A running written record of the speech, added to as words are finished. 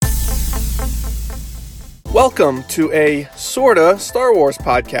Welcome to a sorta Star Wars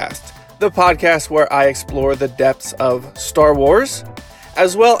podcast, the podcast where I explore the depths of Star Wars,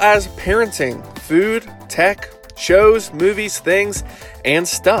 as well as parenting, food, tech, shows, movies, things, and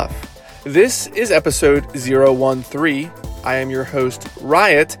stuff. This is episode 013. I am your host,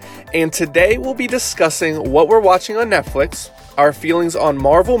 Riot, and today we'll be discussing what we're watching on Netflix, our feelings on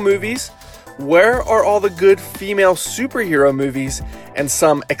Marvel movies, where are all the good female superhero movies, and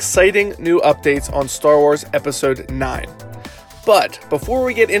some exciting new updates on Star Wars Episode 9. But before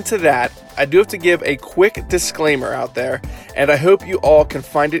we get into that, I do have to give a quick disclaimer out there, and I hope you all can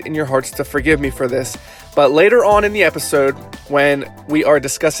find it in your hearts to forgive me for this. But later on in the episode, when we are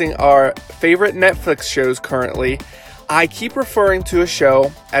discussing our favorite Netflix shows currently, I keep referring to a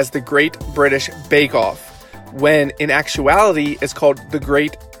show as The Great British Bake Off, when in actuality it's called The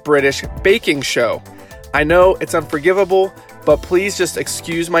Great British Baking Show. I know it's unforgivable, but please just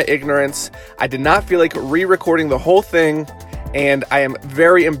excuse my ignorance. I did not feel like re-recording the whole thing, and I am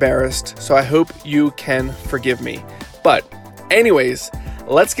very embarrassed, so I hope you can forgive me. But anyways,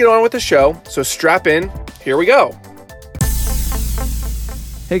 let's get on with the show, so strap in, here we go.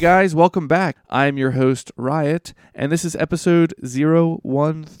 Hey guys, welcome back. I'm your host, Riot, and this is episode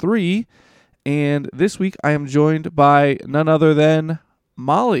 013, and this week I am joined by none other than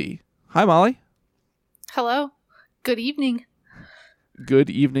Molly. Hi, Molly. Hello. Good evening.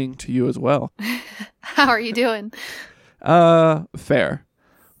 Good evening to you as well. How are you doing? Fair.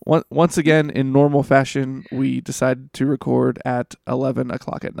 Once again, in normal fashion, we decided to record at 11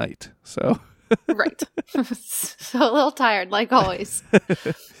 o'clock at night. So right. So a little tired, like always.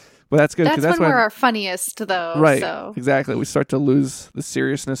 But that's good. That's when we're our funniest, though. Right. So. Exactly. We start to lose the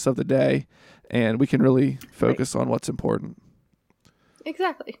seriousness of the day, and we can really focus on what's important.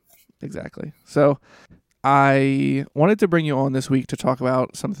 Exactly. So I wanted to bring you on this week to talk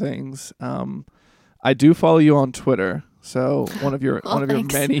about some things. I do follow you on Twitter, so one of your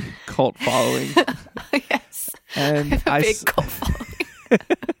many cult following. Yes. And I have a big cult following.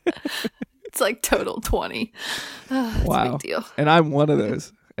 It's like total 20. Oh, wow. A big deal. And I'm one of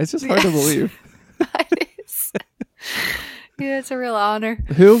those. It's just hard to believe. It is. Yeah, it's a real honor.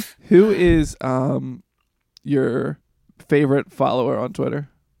 Who is your favorite follower on Twitter?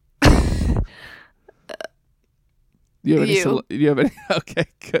 Do you have any? Okay,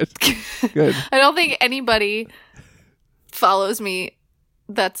 good. I don't think anybody follows me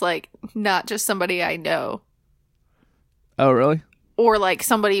that's like not just somebody I know. Oh, really? Or like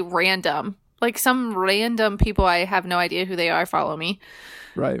somebody random. Like some random people I have no idea who they are follow me.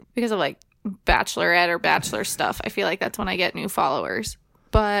 Right. Because of like Bachelorette or Bachelor stuff. I feel like that's when I get new followers.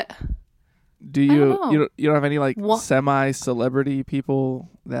 But do you don't have any like semi-celebrity people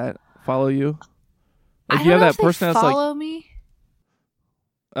that follow you? Like, I you don't have know that if they person that's follow like, me.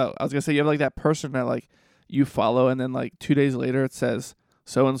 Oh, I was gonna say you have like that person that like you follow, and then like 2 days later it says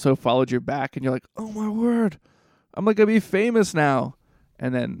so and so followed you back, and you're like, oh my word, I'm like gonna be famous now,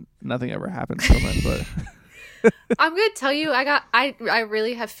 and then nothing ever happens from it. But I'm gonna tell you, I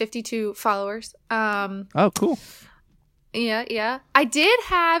really have 52 followers. Oh, cool. Yeah. I did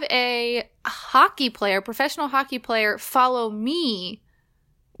have a professional hockey player, follow me.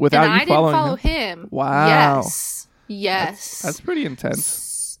 Without and you I didn't follow him? him. Wow. Yes. That's pretty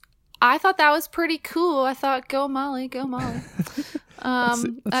intense. I thought that was pretty cool. I thought, go Molly, go Molly. Let's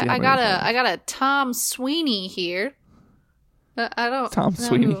see I got a Tom Sweeney here. I don't Tom know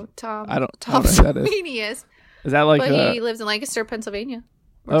Sweeney. who Tom Sweeney is. Is that like? But he lives in Lancaster, Pennsylvania.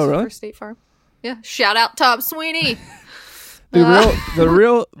 Oh, really? For State Farm. Yeah. Shout out Tom Sweeney. The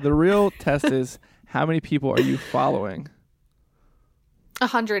real test is how many people are you following?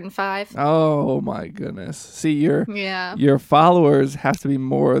 105. Oh my goodness. See, your followers have to be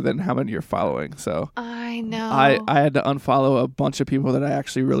more than how many you're following. So I know. I had to unfollow a bunch of people that I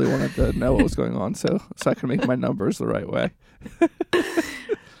actually really wanted to know what was going on, so I could make my numbers the right way.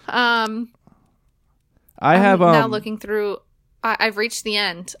 I'm have now looking through. I've reached the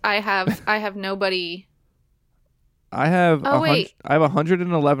end. I have nobody. I have wait. I have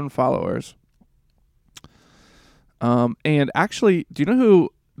 111 followers. And actually, do you know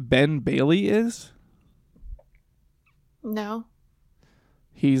who Ben Bailey is? No.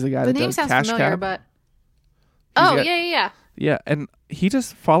 He's the guy that does name sounds Cash familiar, Cab. but Yeah, and he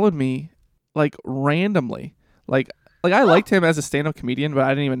just followed me like randomly. Like I liked him as a stand-up comedian, but I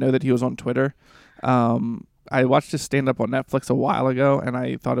didn't even know that he was on Twitter. I watched his stand-up on Netflix a while ago, and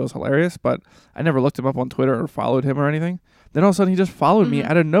I thought it was hilarious, but I never looked him up on Twitter or followed him or anything. Then all of a sudden, he just followed me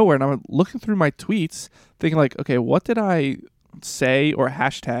out of nowhere, and I'm looking through my tweets, thinking like, okay, what did I say or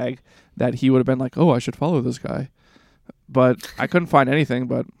hashtag that he would have been like, oh, I should follow this guy? But I couldn't find anything,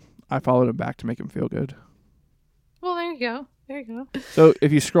 but I followed him back to make him feel good. go. There you go. So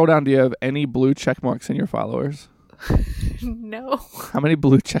if you scroll down, do you have any blue check marks in your followers? No. How many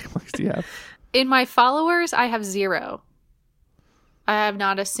blue check marks do you have? In my followers, I have 0. I have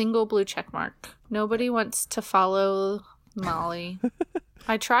not a single blue check mark. Nobody wants to follow Molly.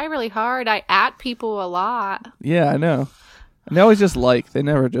 I try really hard. I at people a lot. Yeah, I know. And they always just like. They're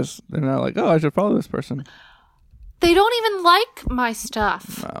not like, oh, I should follow this person. They don't even like my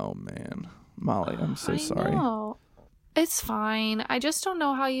stuff. Oh, man. Molly, I'm so sorry. No, it's fine. I just don't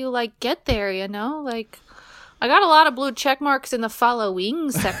know how you, like, get there, you know? Like, I got a lot of blue check marks in the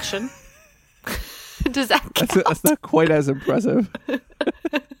following section. Does that count? That's not quite as impressive.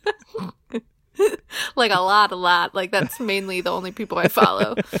 Like, a lot. Like, that's mainly the only people I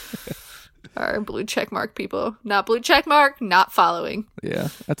follow are blue check mark people. Not blue check mark, not following. Yeah,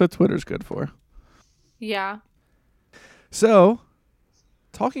 that's what Twitter's good for. Yeah. So,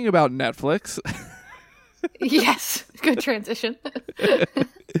 talking about Netflix. Yes, good transition.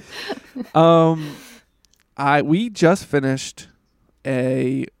 We just finished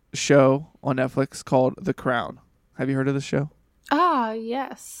a show on Netflix called The Crown. Have you heard of this show? Ah,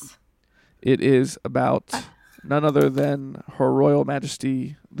 yes. It is about none other than Her Royal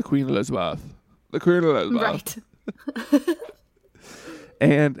Majesty, the Queen Elizabeth. The Queen Elizabeth. Right.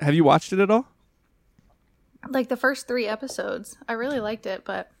 And have you watched it at all? Like the first 3 episodes. I really liked it,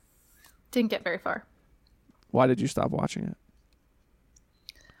 but didn't get very far. Why did you stop watching it?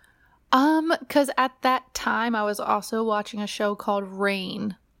 Because at that time I was also watching a show called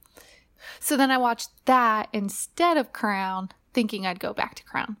Reign. So then I watched that instead of Crown, thinking I'd go back to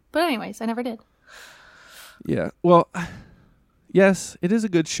Crown. But anyways, I never did. Yeah. Well, yes, it is a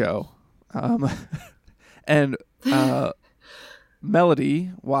good show. And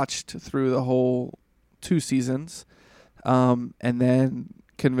Melody watched through the whole 2 seasons, and then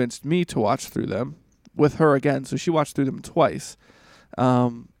convinced me to watch through them with her again. So she watched through them twice.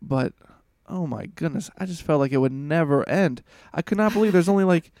 But oh my goodness, I just felt like it would never end. I could not believe there's only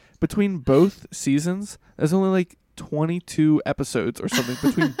like between both seasons, there's only like 22 episodes or something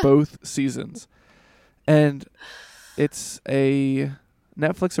between both seasons. And it's a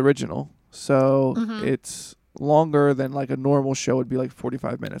Netflix original. So it's longer than like a normal show would be, like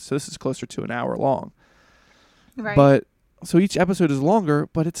 45 minutes. So this is closer to an hour long. Right. But so each episode is longer,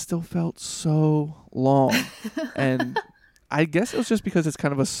 but it still felt so long. And I guess it was just because it's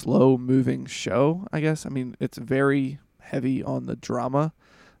kind of a slow moving show, I guess. I mean, it's very heavy on the drama.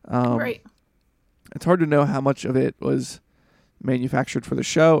 Right. It's hard to know how much of it was manufactured for the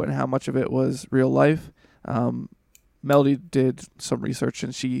show and how much of it was real life. Melody did some research,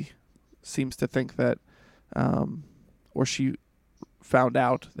 and she seems to think that, or she found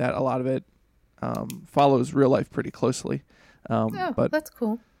out that a lot of it follows real life pretty closely. But that's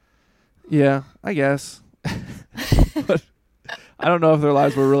cool. Yeah, I guess. But I don't know if their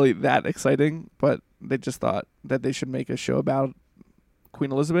lives were really that exciting, but they just thought that they should make a show about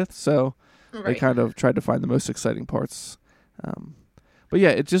Queen Elizabeth, so they kind of tried to find the most exciting parts. But yeah,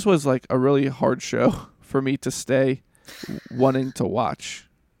 it just was like a really hard show for me to stay wanting to watch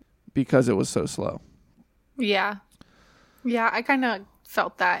because it was so slow. Yeah. Yeah, I kind of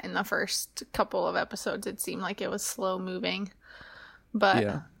felt that in the first couple of episodes. It seemed like it was slow moving. But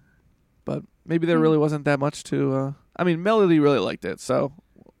yeah. But maybe there really wasn't that much to... I mean, Melody really liked it, so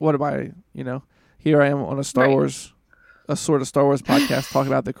what am I, here I am on a sort of Star Wars podcast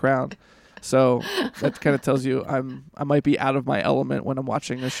talking about The Crown. So that kind of tells you I might be out of my element when I'm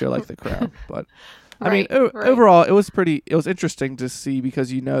watching a show like The Crown. But I mean, overall, it was interesting to see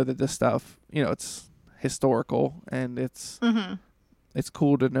because that this stuff, it's historical and it's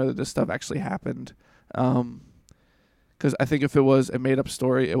cool to know that this stuff actually happened. Because I think if it was a made-up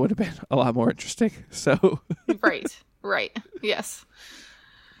story, it would have been a lot more interesting. So right, yes.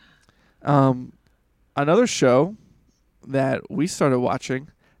 Another show that we started watching,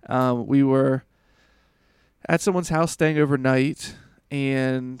 we were at someone's house staying overnight,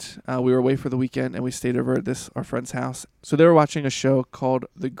 and we were away for the weekend, and we stayed over at our friend's house. So they were watching a show called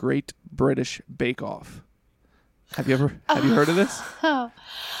The Great British Bake Off. Have you heard of this?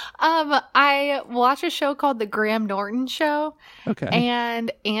 I watch a show called The Graham Norton Show. Okay.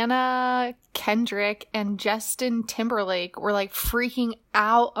 And Anna Kendrick and Justin Timberlake were like freaking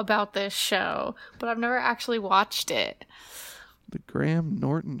out about this show, but I've never actually watched it. The Graham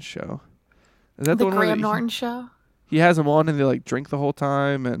Norton Show. Is that the one Graham Norton Show? He has them on and they like drink the whole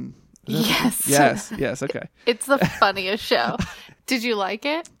time and yes. Yes, okay. It's the funniest show. Did you like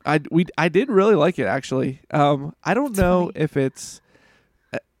it? I did really like it actually. I don't know if it's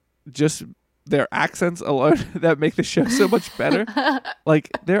just their accents alone that make the show so much better. Like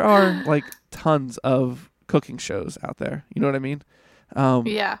there are like tons of cooking shows out there. You know what I mean?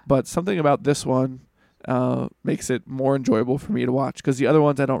 Yeah. But something about this one makes it more enjoyable for me to watch, because the other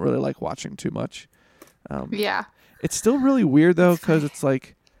ones I don't really like watching too much. Yeah. It's still really weird though, because it's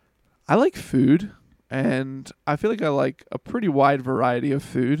like I like food, and I feel like I like a pretty wide variety of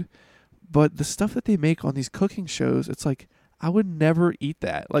food, but the stuff that they make on these cooking shows, it's like I would never eat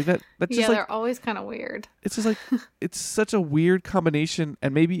that. Like that's just like, they're always kind of weird. it's just like it's such a weird combination,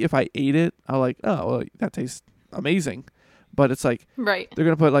 and maybe if I ate it, I'll like, oh, well, that tastes amazing. But it's like Right. they're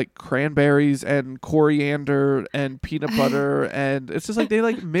going to put like cranberries and coriander and peanut butter, and it's just like they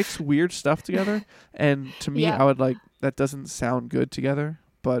like mix weird stuff together, and to me I would like, that doesn't sound good together,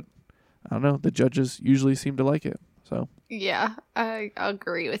 but I don't know, the judges usually seem to like it. So Yeah, I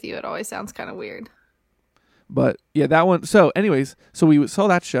agree with you. It always sounds kind of weird. But yeah, that one. So anyways, so we saw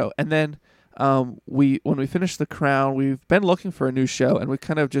that show, and then when we finished The Crown, we've been looking for a new show, and we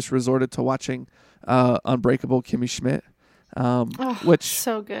kind of just resorted to watching Unbreakable Kimmy Schmidt, which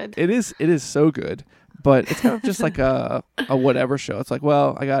so good. It is so good, but it's kind of just like a whatever show. It's like,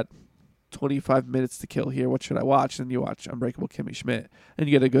 well, I got 25 minutes to kill here. What should I watch? And you watch Unbreakable Kimmy Schmidt, and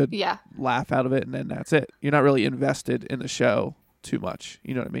you get a good laugh out of it, and then that's it. You're not really invested in the show too much.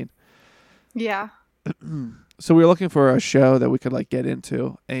 You know what I mean? Yeah. So we were looking for a show that we could like get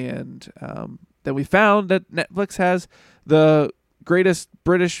into, and then we found that Netflix has the Greatest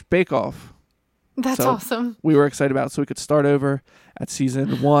British Bake Off. That's awesome. We were excited about it, so we could start over at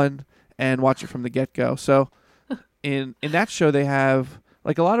season 1 and watch it from the get-go. So in that show, they have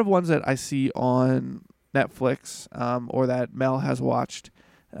like a lot of ones that I see on Netflix or that Mel has watched.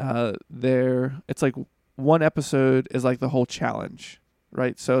 It's like one episode is like the whole challenge,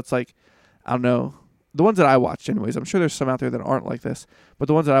 right? So it's like, I don't know, the ones that I watched anyways, I'm sure there's some out there that aren't like this, but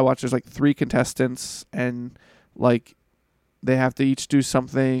the ones that I watched, there's like 3 contestants, and like they have to each do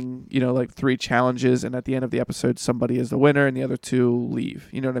something, you know, like 3 challenges, and at the end of the episode, somebody is the winner and the other 2 leave.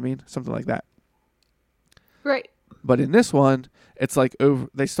 You know what I mean? Something like that. Right. But in this one, it's like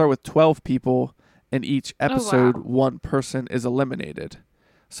they start with 12 people, and each episode, one person is eliminated.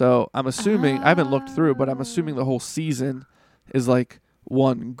 So I'm assuming, I haven't looked through, but I'm assuming the whole season is like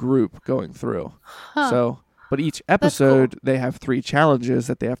one group going through. So, but each episode, they have 3 challenges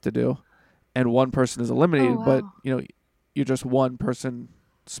that they have to do, and one person is eliminated, but, you know, you're just one person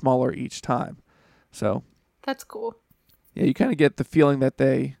smaller each time. So that's cool. Yeah, you kind of get the feeling that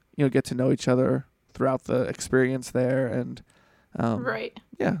they, you know, get to know each other throughout the experience there, and right.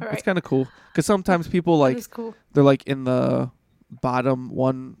 Yeah, right. It's kind of cool, because sometimes people like they're like in the bottom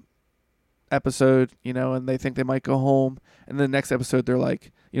one episode, you know, and they think they might go home, and the next episode they're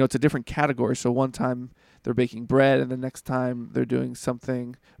like, you know, it's a different category. So one time they're baking bread, and the next time they're doing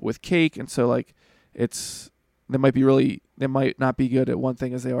something with cake, and so like they might not be good at one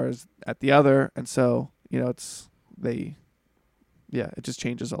thing as they are at the other, and so, you know, it just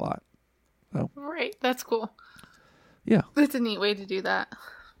changes a lot. So. Right, that's cool. Yeah, that's a neat way to do that.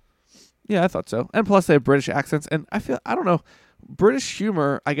 Yeah, I thought so. And plus they have British accents, and I don't know, British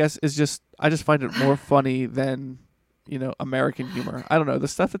humor, I guess, I just find it more funny than, you know, American humor. I don't know, the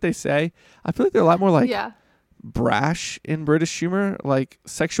stuff that they say, I feel like they're a lot more like brash in British humor. Like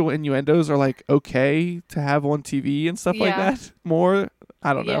sexual innuendos are like okay to have on TV and stuff like that. More,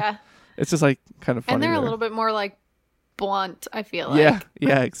 I don't know. Yeah. It's just like kind of funny. And they're a little bit more like blunt, I feel like.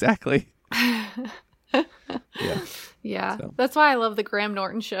 Yeah, exactly. Yeah. So. That's why I love the Graham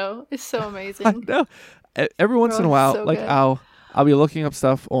Norton show. It's so amazing. I know. Every once in a while, so like good. I'll be looking up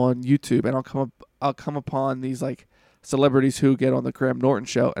stuff on YouTube, and I'll come upon these like celebrities who get on the Graham Norton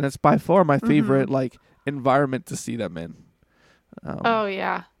show, and it's by far my favorite like environment to see them in. Oh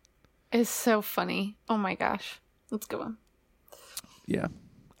yeah, it's so funny. Oh my gosh, let's go on. Yeah.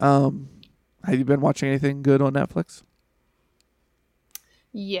 Have you been watching anything good on Netflix?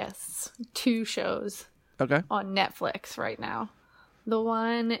 Yes, 2 shows. Okay. On Netflix right now. The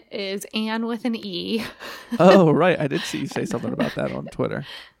one is Anne with an E. Oh, right. I did see you say something about that on Twitter.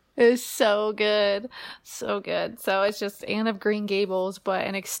 It's so good. So good. So it's just Anne of Green Gables, but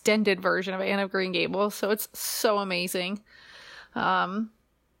an extended version of Anne of Green Gables. So it's so amazing. And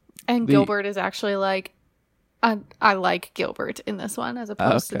Gilbert is actually like, I like Gilbert in this one as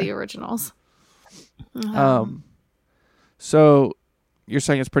opposed to the originals. So you're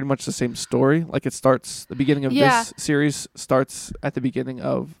saying it's pretty much the same story? Like it starts, the beginning of this series starts at the beginning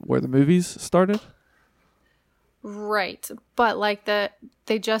of where the movies started? Right. But like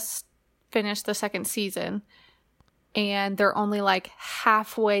they just finished the 2nd season, and they're only like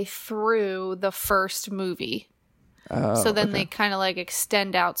halfway through the first movie. So then they kind of like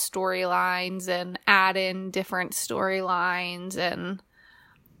extend out storylines and add in different storylines, and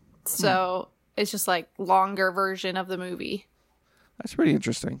so It's just like longer version of the movie. That's pretty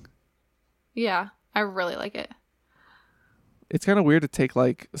interesting. Yeah, I really like it. It's kind of weird to take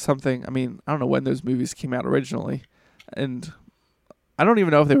like something. I mean, I don't know when those movies came out originally, and I don't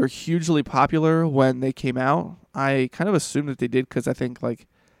even know if they were hugely popular when they came out. I kind of assume that they did because I think like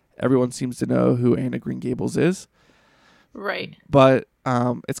everyone seems to know who Anne of Green Gables is. Right. But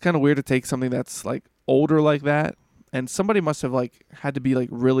it's kind of weird to take something that's like older like that, and somebody must have like had to be like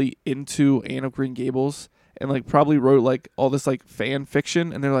really into Anne of Green Gables and like probably wrote like all this like fan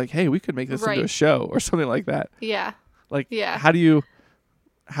fiction, and they're like, hey, we could make this into a show or something like that. Yeah. Like, yeah.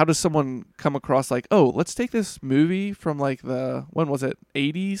 How does someone come across like, oh, let's take this movie from like the, when was it,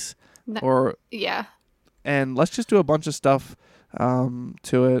 80s? Yeah. And let's just do a bunch of stuff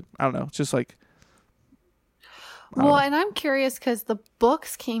to it. I don't know. It's just like. Well, and I'm curious because the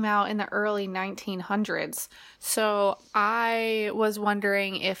books came out in the early 1900s. So I was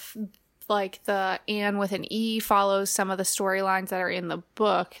wondering if like the Anne with an E follows some of the storylines that are in the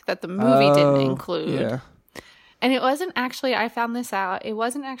book that the movie didn't include. Yeah. And it wasn't actually, I found this out, it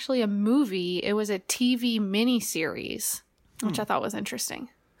wasn't actually a movie. It was a TV miniseries, which I thought was interesting.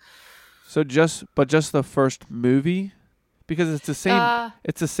 So just the first movie? Because it's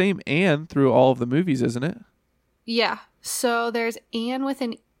the same Anne through all of the movies, isn't it? Yeah. So there's Anne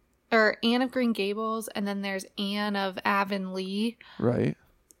Anne of Green Gables, and then there's Anne of Avonlea. Right.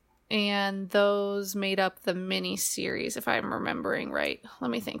 And those made up the miniseries, if I'm remembering right.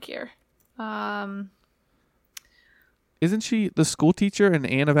 Let me think here. Isn't she the school teacher in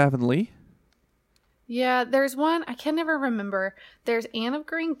Anne of Avonlea? Yeah, there's one, I can never remember. There's Anne of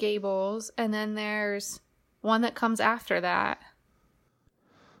Green Gables, and then there's one that comes after that.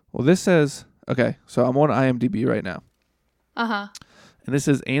 Well, this says, okay, so I'm on IMDb right now. Uh-huh. And this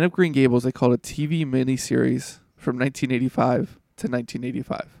says Anne of Green Gables, they called a TV miniseries from 1985 to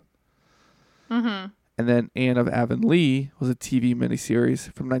 1985. Mm-hmm. And then Anne of Avonlea was a TV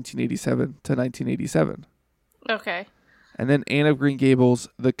miniseries from 1987 to 1987. Okay. And then Anne of Green Gables,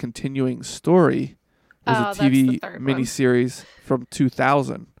 the continuing story, was a TV miniseries from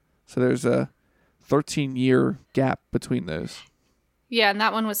 2000. So there's a 13-year gap between those. Yeah, and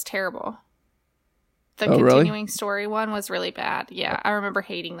that one was terrible. The continuing continuing story one was really bad. Yeah, I remember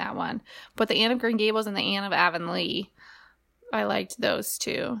hating that one. But the Anne of Green Gables and the Anne of Avonlea, I liked those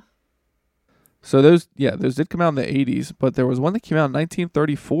too. So those did come out in the 80s, but there was one that came out in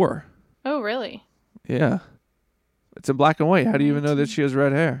 1934. Oh, really? Yeah. It's in black and white. How do you even know that she has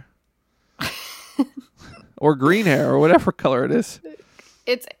red hair? Or green hair, or whatever color it is.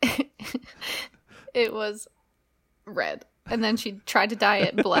 It was red. And then she tried to dye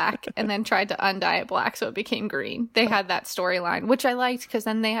it black and then tried to undye it black so it became green. They had that storyline, which I liked because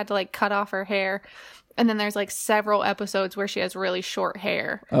then they had to like cut off her hair. And then there's like several episodes where she has really short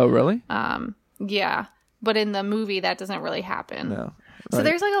hair. Oh, really? Yeah. But in the movie, that doesn't really happen. No. Right. So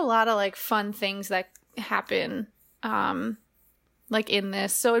there's like a lot of like fun things that happen like in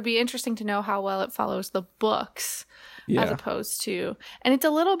this. So it'd be interesting to know how well it follows the books as opposed to, and it's a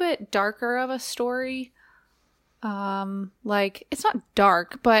little bit darker of a story. Like it's not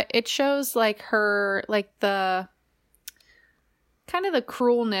dark, but it shows like her, like the kind of the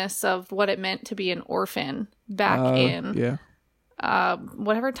cruelness of what it meant to be an orphan back in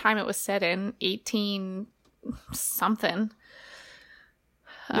whatever time it was set in, 18 something.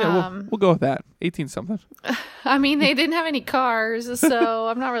 Yeah, we'll go with that. 18 something. I mean, they didn't have any cars, so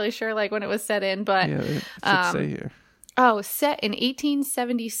I'm not really sure like when it was set in, but yeah, it should say here. Oh, set in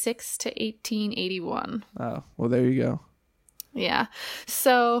 1876 to 1881. Oh, well, there you go. Yeah.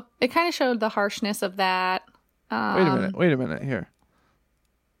 So it kind of showed the harshness of that. Wait a minute here.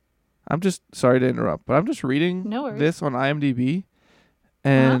 I'm just sorry to interrupt, but I'm just reading this on IMDb,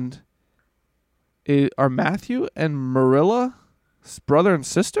 and are Matthew and Marilla brother and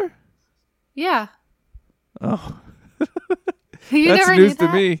sister? Yeah. Oh. That's never news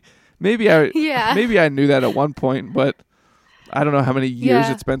to me. Maybe I knew that at one point, but I don't know how many years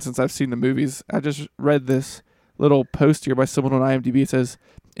it's been since I've seen the movies. I just read this little post here by someone on IMDb. It says,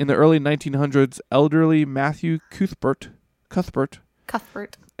 in the early 1900s, elderly Matthew Cuthbert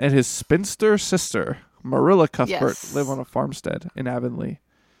and his spinster sister, Marilla Cuthbert, live on a farmstead in Avonlea.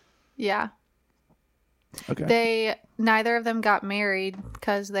 Yeah. Okay. Neither of them got married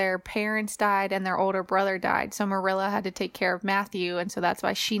because their parents died and their older brother died. So Marilla had to take care of Matthew, and so that's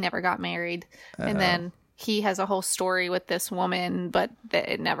why she never got married. And then he has a whole story with this woman, but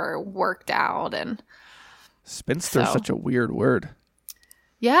it never worked out. And spinster is such a weird word.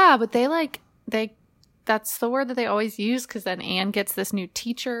 Yeah, but that's the word that they always use because then Anne gets this new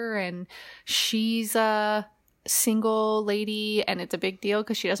teacher, and she's single lady, and it's a big deal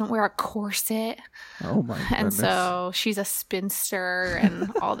because she doesn't wear a corset. Oh my goodness. And so she's a spinster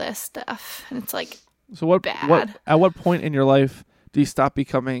and all this stuff. And it's like, so what, bad. At what point in your life do you stop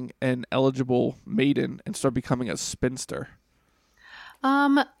becoming an eligible maiden and start becoming a spinster?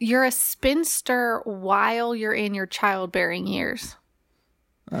 You're a spinster while you're in your childbearing years.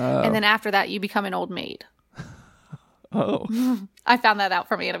 And then after that, you become an old maid. Oh. I found that out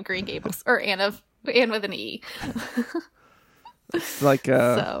from Anne of Green Gables, or Anne with an E. It's like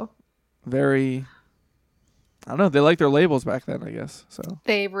very, I don't know, they liked their labels back then, I guess. So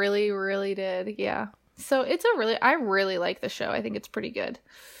they really, really did. Yeah. So I really like the show. I think it's pretty good.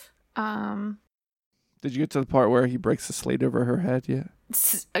 Did you get to the part where he breaks the slate over her head yet?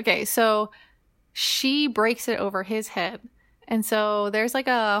 Okay, so she breaks it over his head. And so there's like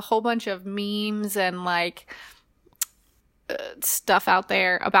a whole bunch of memes and like stuff out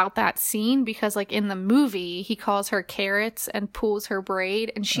there about that scene, because like in the movie he calls her carrots and pulls her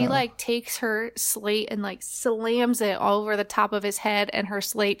braid, and she like takes her slate and like slams it all over the top of his head, and her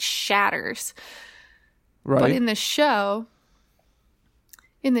slate shatters. Right. But in the show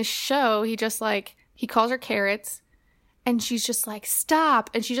he just like, he calls her carrots, and she's just like,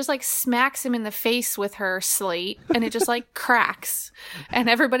 stop. And she just like smacks him in the face with her slate, and it just like cracks. And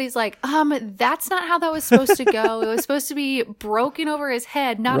everybody's like, that's not how that was supposed to go. It was supposed to be broken over his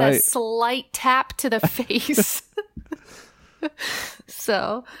head, not a slight tap to the face.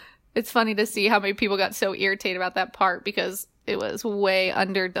 So it's funny to see how many people got so irritated about that part, because it was way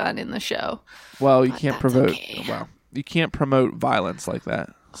underdone in the show. Well, you can't promote you can't promote violence like that.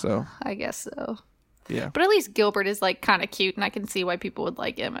 So I guess so. Yeah. But at least Gilbert is like kind of cute, and I can see why people would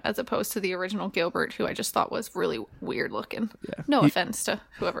like him, as opposed to the original Gilbert, who I just thought was really weird looking. Yeah. No offense to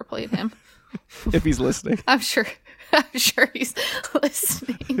whoever played him. If he's listening. I'm sure he's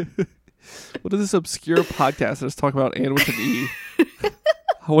listening. What is this obscure podcast that is talking about Anne with an E?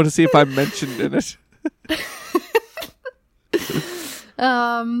 I want to see if I mentioned in it.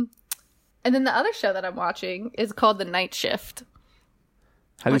 And then the other show that I'm watching is called The Night Shift,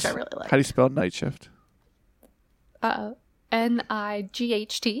 which I really like. How do you spell night shift? Night.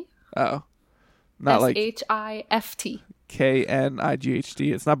 Oh, not like Shift. Knight.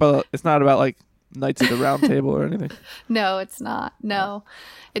 It's not about like Knights of the Round Table or anything. No, it's not. No,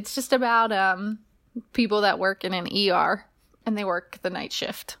 it's just about people that work in an ER, and they work the night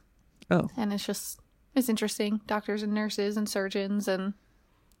shift. Oh, and it's interesting. Doctors and nurses and surgeons, and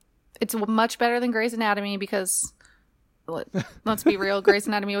it's much better than Grey's Anatomy, because let's be real, Grey's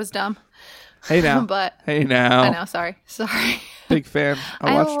Anatomy was dumb. Hey now. Hey now. I know, sorry. Big fan.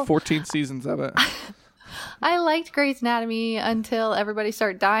 I watched 14 seasons of it. I liked Grey's Anatomy until everybody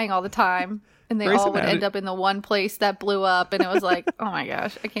started dying all the time, and they all would end up in the one place that blew up, and it was like, oh my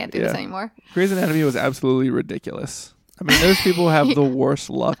gosh, I can't do this anymore. Grey's Anatomy was absolutely ridiculous. I mean, those people have the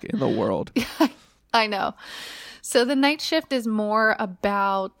worst luck in the world. I know. So the night shift is more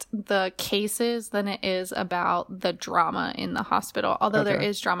about the cases than it is about the drama in the hospital. Although there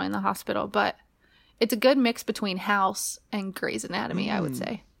is drama in the hospital, but it's a good mix between House and Grey's Anatomy, I would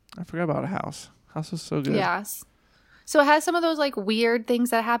say. I forgot about House. House is so good. Yes. So it has some of those like weird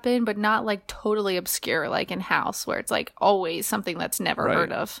things that happen, but not like totally obscure like in House, where it's like always something that's never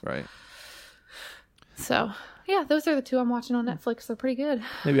heard of. Right. So yeah, those are the two I'm watching on Netflix. They're pretty good.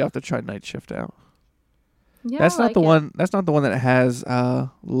 Maybe I'll have to try Night Shift out. Yeah, that's not the one. That's not the one that has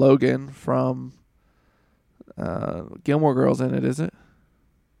Logan from Gilmore Girls in it, is it?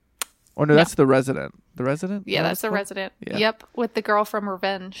 Or no, that's The Resident. The Resident? Yeah, that's The Resident. Yeah. Yep, with the girl from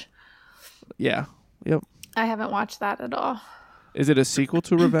Revenge. Yeah. Yep. I haven't watched that at all. Is it a sequel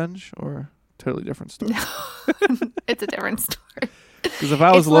to Revenge or totally different story? No, it's a different story. Because if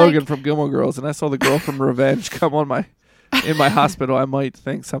I was Logan from Gilmore Girls and I saw the girl from Revenge come on in my hospital, I might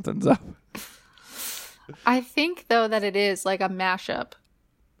think something's up. I think, though, that it is like a mashup.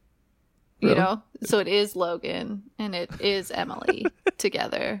 Really? You know? So it is Logan and it is Emily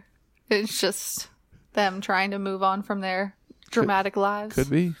together. It's just them trying to move on from their dramatic lives. Could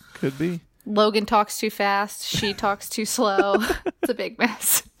be. Logan talks too fast. She talks too slow. It's a big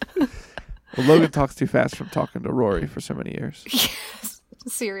mess. Well, Logan talks too fast from talking to Rory for so many years. Yes.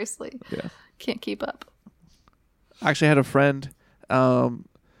 Seriously. Yeah. Can't keep up. I actually had a friend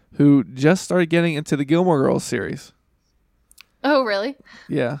who just started getting into the Gilmore Girls series. Oh, really?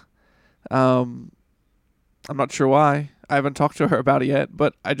 Yeah. I'm not sure why. I haven't talked to her about it yet,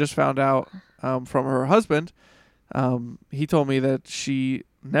 but I just found out from her husband. He told me that she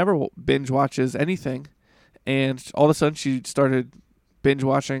never binge watches anything, and all of a sudden she started binge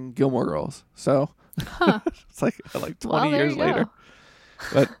watching Gilmore Girls. So it's like 20 years later.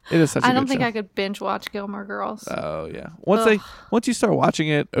 But it is such a I good don't think show. I could binge watch Gilmore Girls. Oh yeah. Once you start watching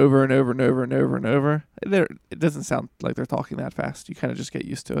it over and over and over and over and over, it doesn't sound like they're talking that fast. You kind of just get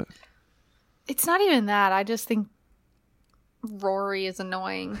used to it. It's not even that. I just think Rory is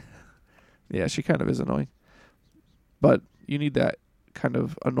annoying. Yeah, she kind of is annoying. But you need that kind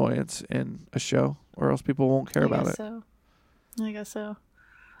of annoyance in a show, or else people won't care about it. I guess so.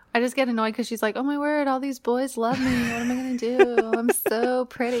 I just get annoyed because she's like, oh my word, all these boys love me. What am I going to do? I'm so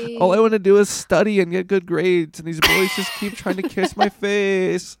pretty. All I want to do is study and get good grades, and these boys just keep trying to kiss my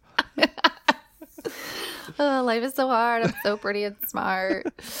face. Oh, life is so hard. I'm so pretty and smart.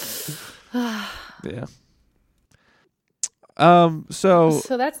 Yeah. So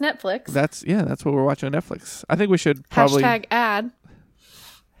that's Netflix. That's what we're watching on Netflix. I think we should probably #ad.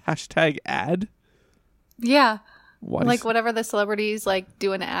 #ad. Yeah. What like whatever the celebrities like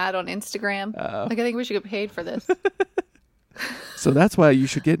do an ad on Instagram. Like I think we should get paid for this. So that's why you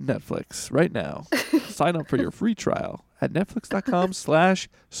should get Netflix right now. Sign up for your free trial at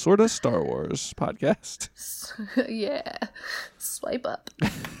netflix.com/sorta Star Wars podcast. Yeah. Swipe up.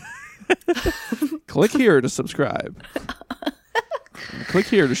 Click here to subscribe. And click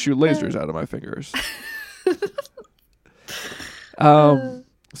here to shoot lasers out of my fingers.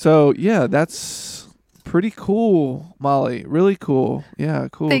 So yeah, that's pretty cool, Molly. Really cool. Yeah,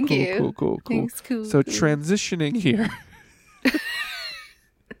 cool. Thank cool, you. Cool. Thanks, cool. So transitioning here.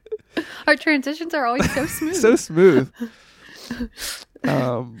 Our transitions are always so smooth. So smooth.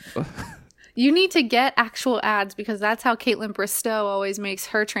 You need to get actual ads because that's how Caitlin Bristow always makes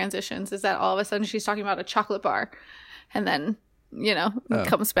her transitions, is that all of a sudden she's talking about a chocolate bar and then, it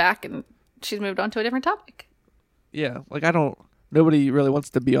comes back and she's moved on to a different topic. Yeah, like nobody really wants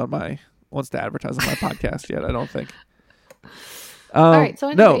to advertise on my podcast yet, I don't think. All right, so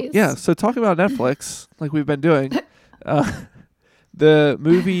anyways. No, yeah, so talking about Netflix, like we've been doing, the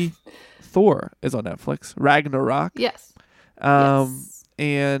movie Thor is on Netflix, Ragnarok. Yes. Yes.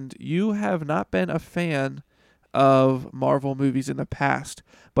 And you have not been a fan of Marvel movies in the past,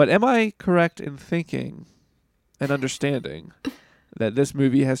 but am I correct in thinking and understanding that this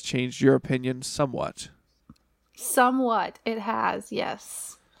movie has changed your opinion somewhat? Somewhat, it has,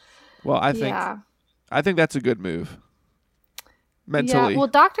 yes. Well, I think that's a good move. Mentally. Yeah, well,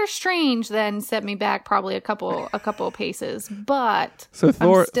 Doctor Strange then set me back probably a couple of paces, but so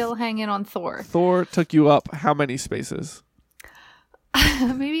Thor, I'm still hanging on Thor. Thor took you up how many spaces?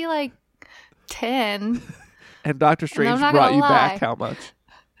 Maybe like 10. And Doctor Strange brought you back how much?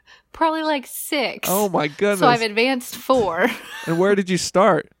 Probably like 6. Oh my goodness. So I've advanced 4. And where did you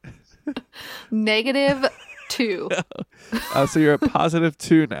start? -2. So you're at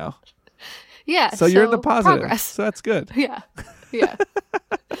 +2 now. Yeah. So you're in the positive. Progress. So that's good. Yeah. Yeah.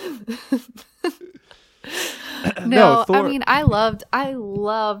 No, Thor. I mean, I loved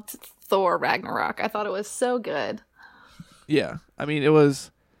Thor Ragnarok. I thought it was so good. Yeah. I mean, it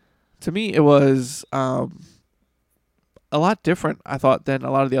was a lot different, I thought, than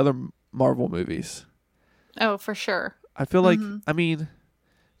a lot of the other Marvel movies. Oh, for sure. I feel like, I mean,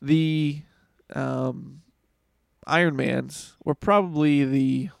 the Iron Mans were probably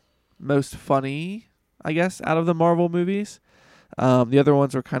the most funny, I guess, out of the Marvel movies. The other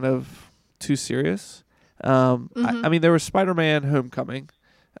ones were kind of too serious. I mean, there was Spider-Man Homecoming,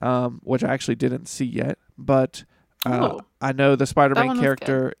 which I actually didn't see yet, but I know the Spider-Man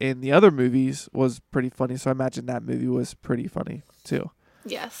character in the other movies was pretty funny, so I imagine that movie was pretty funny too.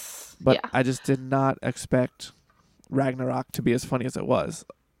 Yes. But I just did not expect Ragnarok to be as funny as it was.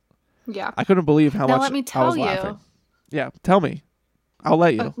 Yeah. I couldn't believe how much let me I tell was laughing. Yeah, tell me. I'll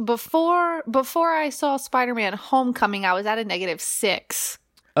let you. Before I saw Spider-Man Homecoming, I was at a -6.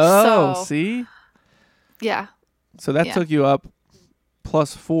 Oh, so, see? Yeah. So that took you up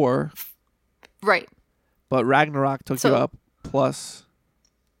 +4. Right. But Ragnarok took you up +10.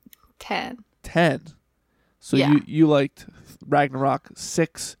 10. So you liked Ragnarok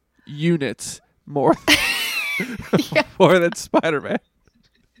 6 units more more than Spider-Man.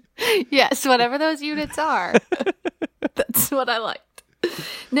 Yes, whatever those units are. That's what I liked.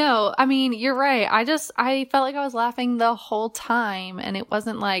 No, I mean, you're right. I felt like I was laughing the whole time, and it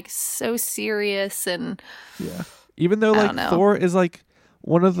wasn't like so serious and even though like Thor is like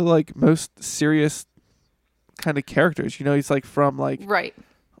one of the like most serious kind of characters, he's like from like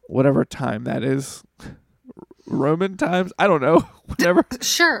whatever time that is, Roman times, I don't know,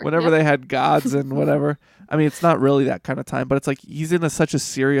 whenever they had gods and whatever. I mean, it's not really that kind of time, but it's like he's in such a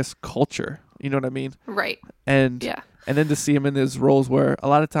serious culture, you know what I mean? Right. And then to see him in these roles where a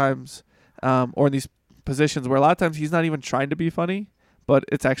lot of times or in these positions where a lot of times he's not even trying to be funny, but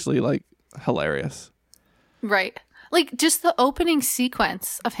it's actually like hilarious. Right. Like, just the opening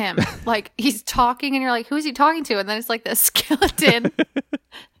sequence of him. Like, he's talking and you're like, who is he talking to? And then it's like this skeleton.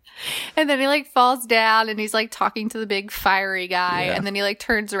 And then he like falls down and he's like talking to the big fiery guy. Yeah. And then he like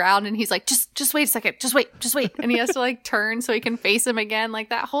turns around and he's like, just wait a second. Just wait. And he has to like turn so he can face him again. Like,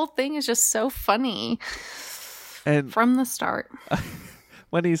 that whole thing is just so funny. And from the start. I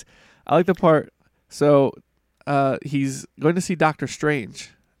like the part. So he's going to see Doctor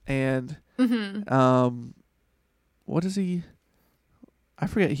Strange. And what is he? I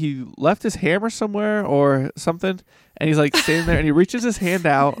forget. He left his hammer somewhere or something, and he's like standing there, and he reaches his hand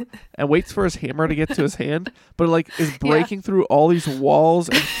out and waits for his hammer to get to his hand, but it, like, is breaking through all these walls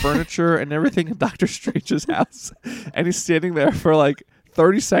and furniture and everything in Doctor Strange's house, and he's standing there for like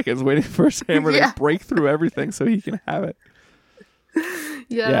 30 seconds waiting for his hammer to break through everything so he can have it.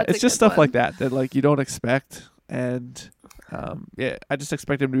 Yeah, it's just stuff like that like you don't expect, and I just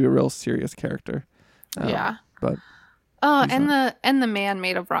expect him to be a real serious character. But. And the man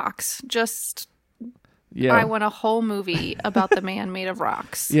made of rocks. Just I want a whole movie about the man made of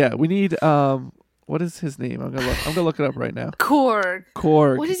rocks. Yeah, we need what is his name? I'm gonna look it up right now. Korg.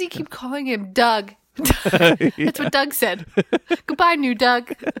 What does he keep calling him? Doug. That's what Doug said. Goodbye, new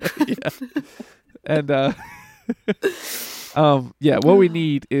Doug. And what we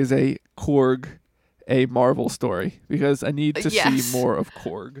need is a Korg, a Marvel story, because I need to see more of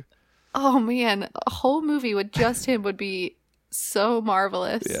Korg. Oh man, a whole movie with just him would be so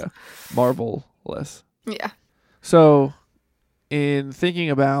marvelous. Yeah, Marvel-less. Yeah. So, in thinking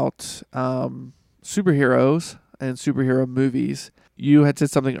about superheroes and superhero movies, you had said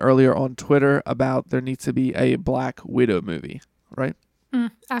something earlier on Twitter about there needs to be a Black Widow movie, right?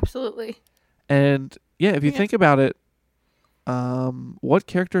 Absolutely. And if you think about it, what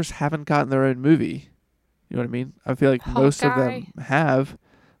characters haven't gotten their own movie? You know what I mean? I feel like most of them have.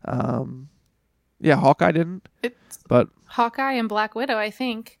 Hawkeye didn't. But Hawkeye and Black Widow, I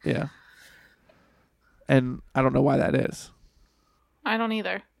think. Yeah. And I don't know why that is. I don't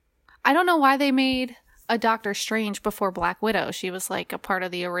either. I don't know why they made a Doctor Strange before Black Widow. She was like a part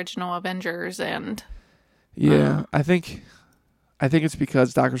of the original Avengers and I think it's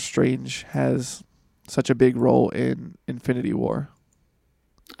because Doctor Strange has such a big role in Infinity War.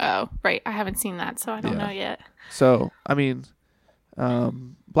 Oh, right. I haven't seen that, so I don't know yet. So, I mean,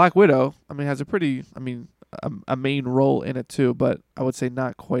 Black Widow, has a pretty, a main role in it too, but I would say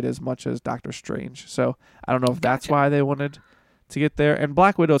not quite as much as Doctor Strange. So I don't know if that's why they wanted to get there. And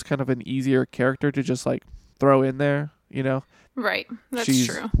Black Widow is kind of an easier character to just like throw in there, you know? Right. That's She's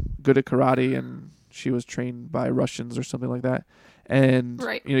true. good at karate and she was trained by Russians or something like that. And,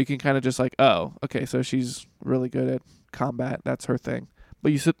 you can kind of just like, oh, okay, so she's really good at combat. That's her thing.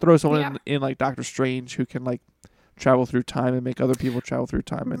 But you throw someone in like Doctor Strange who can like travel through time and make other people travel through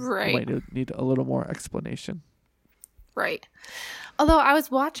time, and you might need a little more explanation. Right. Although I was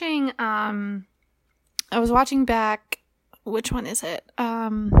watching back, which one is it?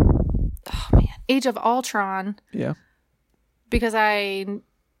 Age of Ultron. Yeah. Because I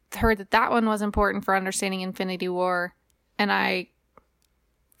heard that one was important for understanding Infinity War, and I,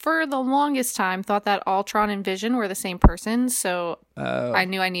 for the longest time, thought that Ultron and Vision were the same person, so I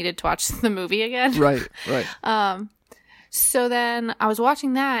knew I needed to watch the movie again. Right. So then I was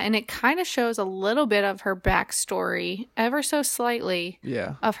watching that, and it kind of shows a little bit of her backstory, ever so slightly,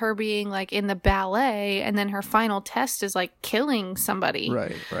 of her being like in the ballet, and then her final test is like killing somebody.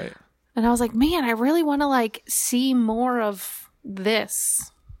 Right. And I was like, man, I really want to like see more of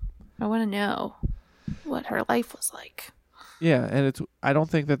this. I want to know what her life was like. Yeah, and I don't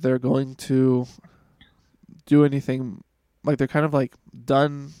think that they're going to do anything, like they're kind of like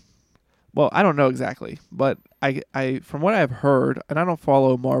done. Well, I don't know exactly, but I from what I've heard, and I don't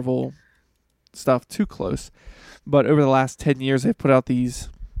follow Marvel stuff too close, but over the last 10 years they've put out these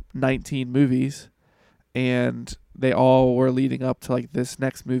 19 movies, and they all were leading up to like this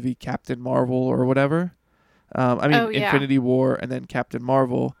next movie, Captain Marvel or whatever. Infinity War and then Captain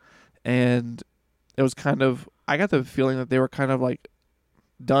Marvel, and it was kind of, I got the feeling that they were kind of like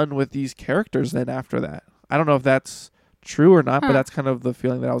done with these characters then after that. I don't know if that's true or not, but that's kind of the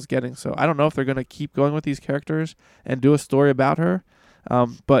feeling that I was getting. So I don't know if they're going to keep going with these characters and do a story about her.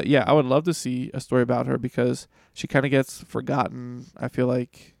 But yeah, I would love to see a story about her because she kind of gets forgotten. I feel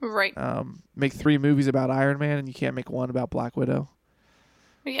like make 3 movies about Iron Man and you can't make one about Black Widow.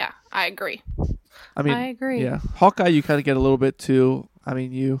 Yeah, I agree. I agree. Yeah, Hawkeye, you kind of get a little bit too.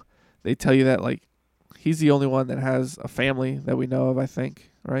 They tell you that like he's the only one that has a family that we know of, I think,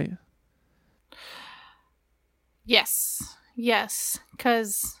 right? Yes,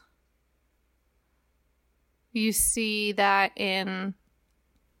 because you see that in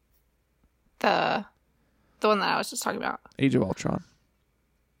the The one that I was just talking about. Age of Ultron.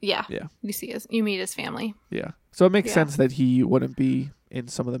 Yeah. Yeah. You meet his family. Yeah. So it makes sense that he wouldn't be in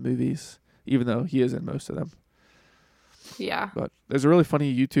some of the movies, even though he is in most of them. Yeah. But there's a really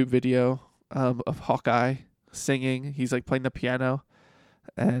funny YouTube video of Hawkeye singing. He's like playing the piano,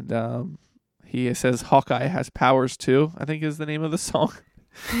 and he says Hawkeye has powers too, I think is the name of the song.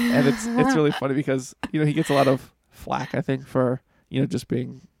 And it's really funny because, he gets a lot of flack, I think, for, just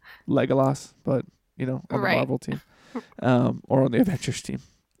being Legolas, but, on the Marvel team, or on the Avengers team.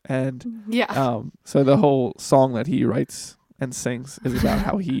 And so the whole song that he writes and sings is about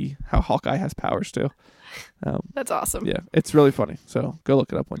how Hawkeye has powers too. That's awesome. Yeah, it's really funny. So go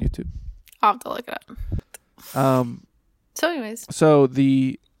look it up on YouTube. I'll have to look it up. So anyways. So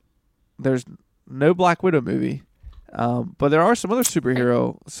there's no Black Widow movie, but there are some other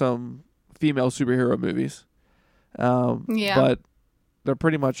some female superhero movies. But they're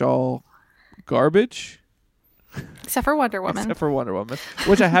pretty much all garbage. Except for Wonder Woman.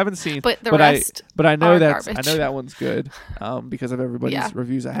 Which I haven't seen. But the rest I know garbage. I know that one's good because of everybody's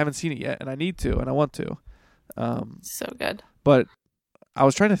reviews. I haven't seen it yet, and I need to, and I want to. So good. But I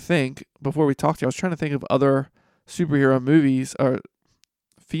was trying to think, before we talked to you, I was trying to think of other superhero movies or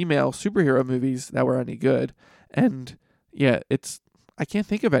female superhero movies that were any good. And I can't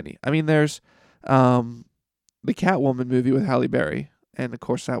think of any. I mean, there's the Catwoman movie with Halle Berry, and of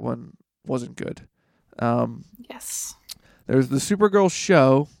course that one wasn't good. Yes. There's the Supergirl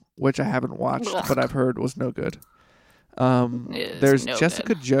show, which I haven't watched, but I've heard was no good. There's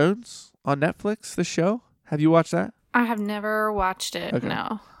Jessica Jones on Netflix, the show. Have you watched that? I have never watched it, okay.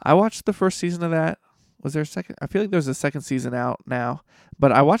 No. I watched the first season of that. Was there a second? I feel like there's a second season out now.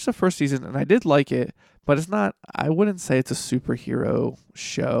 But I watched the first season, and I did like it. But it's not, I wouldn't say it's a superhero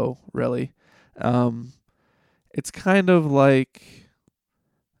show, really. It's kind of like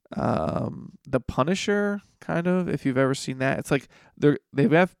The Punisher, kind of, if you've ever seen that. It's like they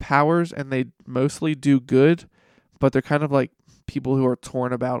have powers, and they mostly do good, but they're kind of like people who are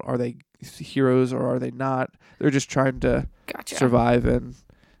torn about, are they heroes or are they not? They're just trying to survive and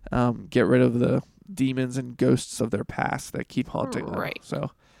get rid of the demons and ghosts of their past that keep haunting them. Right.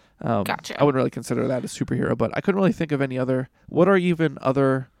 So I wouldn't really consider that a superhero, but I couldn't really think of any other. What are even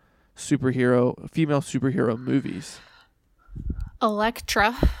other female superhero movies?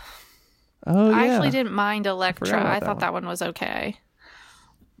 Elektra. Oh, yeah. I actually didn't mind Elektra. I thought that one was okay.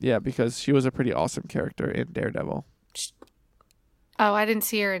 Yeah, because she was a pretty awesome character in Daredevil. Oh, I didn't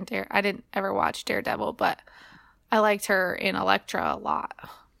see her in I didn't ever watch Daredevil, but I liked her in Elektra a lot.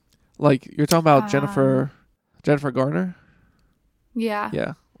 Like, you're talking about Jennifer Garner? Yeah.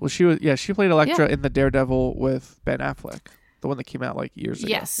 Yeah. Well, she played Elektra in the Daredevil with Ben Affleck, the one that came out like years ago.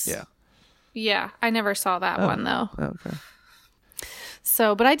 Yes. Yeah. Yeah, I never saw that one though. Okay.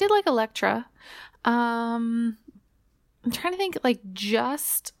 So, but I did like Elektra. I'm trying to think, like,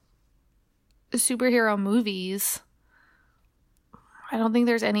 just superhero movies. I don't think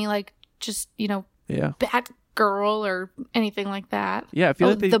there's any, like, just, Batgirl or anything like that. Yeah, I feel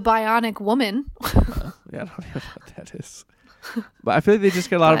like the Bionic Woman. Yeah, I don't know what that is. But I feel like they just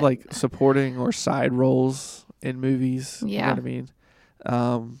get a lot of, like, supporting or side roles in movies. Yeah. You know what I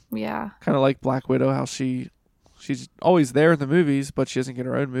mean? Yeah. Kind of like Black Widow, how she's always there in the movies, but she doesn't get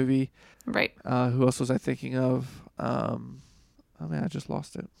her own movie. Right. Who else was I thinking of? Oh, man, I just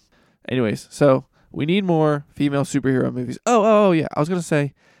lost it. Anyways, so we need more female superhero movies. Oh, yeah. I was going to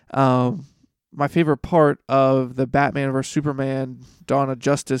say, my favorite part of the Batman vs. Superman Dawn of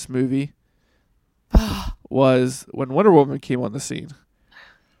Justice movie was when Wonder Woman came on the scene.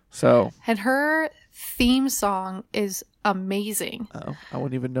 So, and her theme song is amazing. Oh, I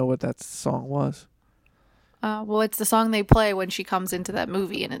wouldn't even know what that song was. Well, it's the song they play when she comes into that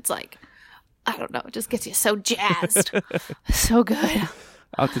movie, and it's like, I don't know, it just gets you so jazzed. So good.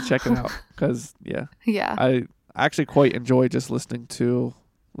 I'll have to check it out because, yeah. I actually quite enjoy just listening to,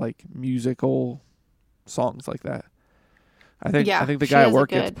 like, musical songs like that. I think the guy at work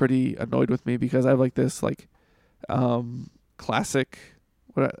gets pretty annoyed with me because I have, like, this, like, classic,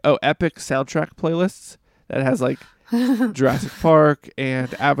 epic soundtrack playlists that has, like, Jurassic Park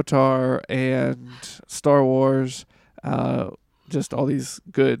and Avatar and Star Wars, just all these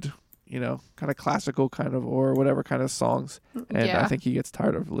good, kind of classical kind of or whatever kind of songs. And I think he gets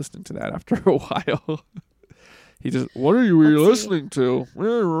tired of listening to that after a while. He just, what are you listening to?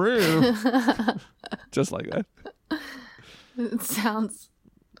 Just like that. It sounds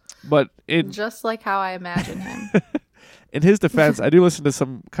just like how I imagine him. In his defense, I do listen to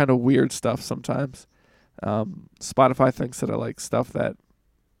some kind of weird stuff sometimes. Spotify thinks that I like stuff that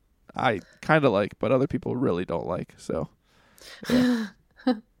I kind of like, but other people really don't like. So, yeah.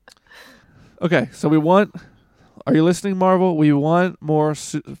 Okay, so are you listening, Marvel? We want more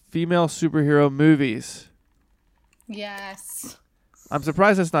female superhero movies. Yes. I'm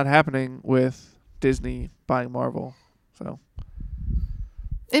surprised that's not happening with Disney buying Marvel. So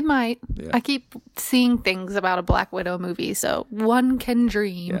It might. yeah. I keep seeing things about a Black Widow movie, so one can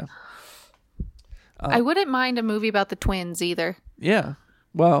dream. Yeah. I wouldn't mind a movie about the twins either. Yeah.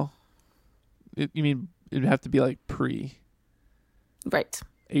 Well, you mean it'd have to be like pre Right.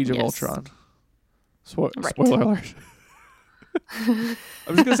 Age of Yes. Ultron. Right. Spoiler alert. I'm just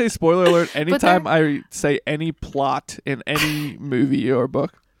going to say spoiler alert anytime I say any plot in any movie or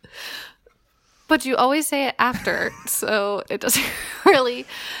book. But you always say it after, so it doesn't really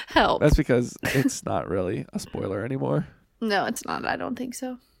help. That's because it's not really a spoiler anymore. No, it's not. I don't think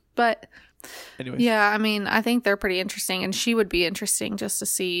so. But anyway. Yeah, I mean, I think they're pretty interesting, and she would be interesting just to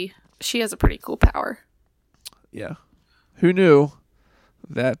see. She has a pretty cool power. Yeah. Who knew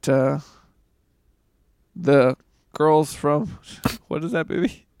that the girls from, what is that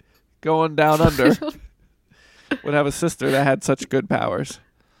movie? Going Down Under would have a sister that had such good powers.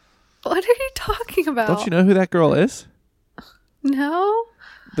 What are you talking about? Don't you know who that girl is? No.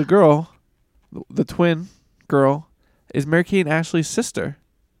 The girl, the twin girl, is Mary-Kate and Ashley's sister.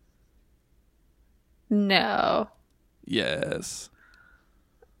 No. Yes.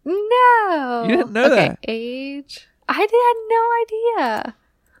 No. You didn't know that. Age. I had no idea.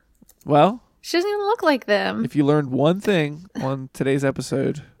 Well, she doesn't even look like them. If you learned one thing on today's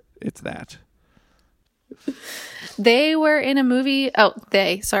episode, it's that. They were in a movie.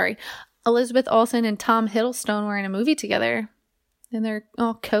 Sorry. Elizabeth Olsen and Tom Hiddleston were in a movie together. And they're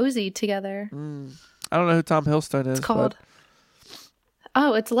all cozy together. I don't know who Tom Hiddleston is. It's called.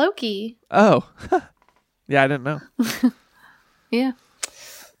 Oh, it's Loki. Oh. Yeah, I didn't know. Yeah.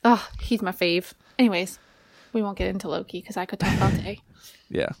 Oh, he's my fave. Anyways, we won't get into Loki because I could talk all day.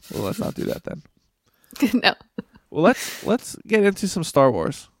 Yeah. Well, let's not do that then. No. Well, let's get into some Star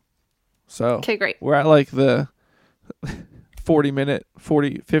Wars. So okay, great. We're at like the 50 minute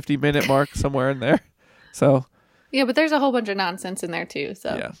mark somewhere in there. So yeah, but there's a whole bunch of nonsense in there too.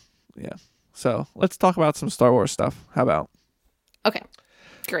 So yeah. So let's talk about some Star Wars stuff. How about? Okay,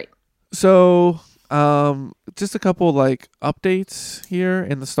 great. So just a couple like updates here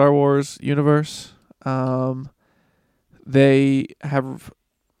in the Star Wars universe. There's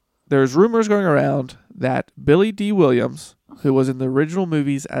rumors going around that Billy D. Williams, who was in the original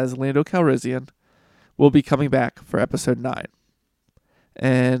movies as Lando Calrissian, will be coming back for Episode 9.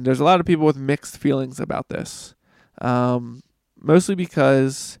 And there's a lot of people with mixed feelings about this. Mostly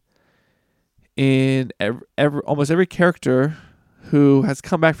because in almost every character who has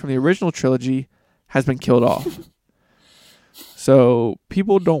come back from the original trilogy has been killed off. So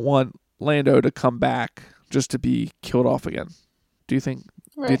people don't want Lando to come back just to be killed off again. Do you think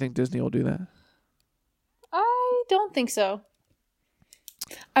Disney will do that? I don't think so.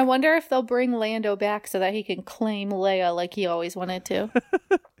 I wonder if they'll bring Lando back so that he can claim Leia like he always wanted to.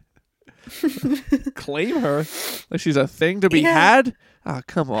 Claim her? Like she's a thing to be had? Oh,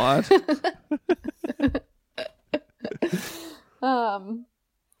 come on.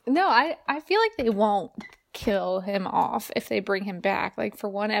 No, I feel like they won't kill him off if they bring him back. Like for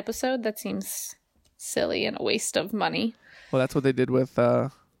one episode, that seems silly and a waste of money. Well, that's what they did with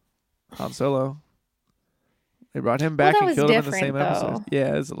Han Solo. They brought him back and killed him in the same episode.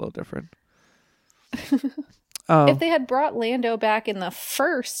 Yeah, it's a little different. If they had brought Lando back in the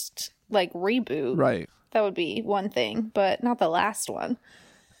first reboot, right, that would be one thing, but not the last one.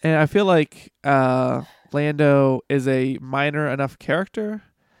 And I feel like Lando is a minor enough character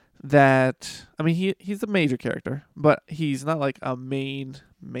that he's a major character, but he's not like a main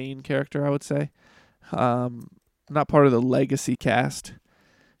character. I would say, not part of the legacy cast,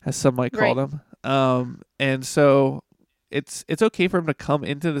 as some might call them. And so it's okay for him to come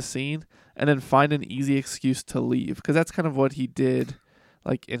into the scene and then find an easy excuse to leave, because that's kind of what he did,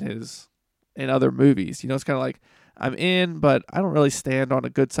 like in other movies. It's kind of like, I'm in, but I don't really stand on a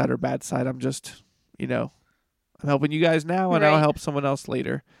good side or bad side. I'm just, I'm helping you guys now, and I'll help someone else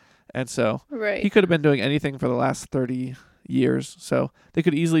later. And so he could have been doing anything for the last 30 years. So they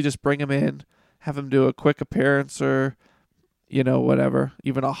could easily just bring him in, have him do a quick appearance or, whatever,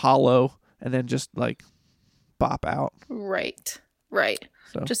 even a holo, and then just bop out. Right.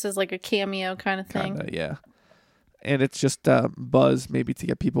 So, just as like a cameo kind of thing. Kinda, yeah. And it's just buzz maybe to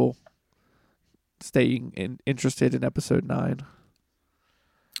get people staying interested in Episode 9.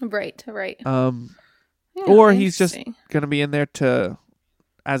 Right. Or he's just going to be in there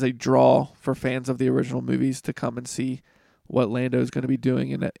as a draw for fans of the original movies to come and see what Lando is going to be doing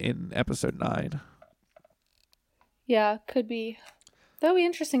in Episode 9. Yeah, could be. That'll be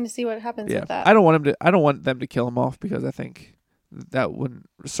interesting to see what happens with that. I don't want them to kill him off because I think that wouldn't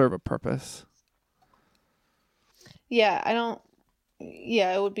serve a purpose. Yeah, I don't.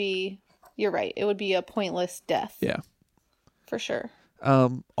 Yeah, it would be. You're right. It would be a pointless death. Yeah, for sure.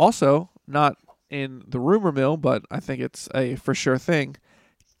 Also, not in the rumor mill, but I think it's a for sure thing.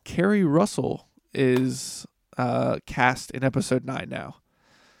 Kerry Russell is cast in episode 9 now.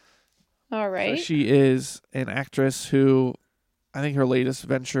 All right. So she is an actress who, I think her latest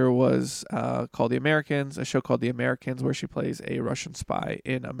venture was called The Americans, a show called The Americans, where she plays a Russian spy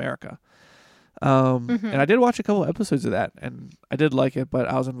in America. And I did watch a couple episodes of that, and I did like it, but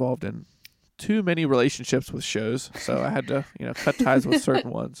I was involved in too many relationships with shows, so I had to, cut ties with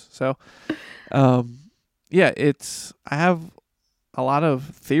certain ones. So, I have a lot of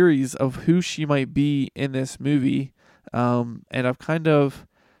theories of who she might be in this movie, and I've kind of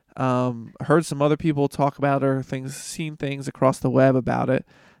heard some other people talk about her, seen things across the web about it,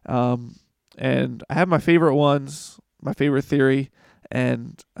 and I have my favorite ones, my favorite theory,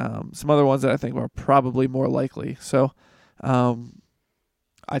 and some other ones that I think are probably more likely. So,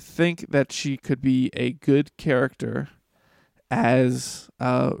 I think that she could be a good character as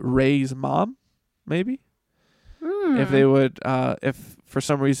Ray's mom, maybe. If they would, if for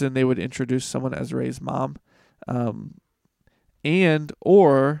some reason they would introduce someone as Ray's mom, and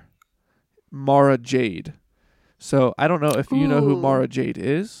or Mara Jade. So I don't know if you know who Mara Jade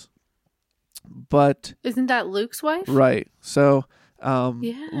is, but isn't that Luke's wife? Right. So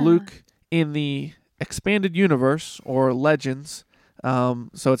Luke in the expanded universe or Legends.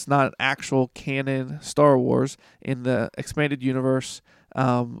 So it's not actual canon Star Wars. In the expanded universe,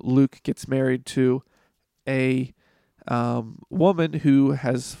 Luke gets married to a woman who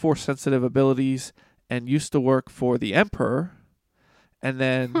has Force-sensitive abilities and used to work for the Emperor. And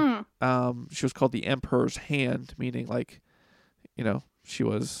then she was called the Emperor's Hand, meaning she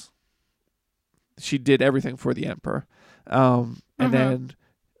did everything for the Emperor. And then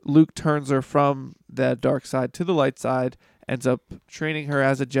Luke turns her from the dark side to the light side, ends up training her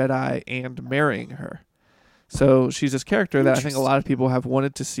as a Jedi and marrying her. So she's this character that I think a lot of people have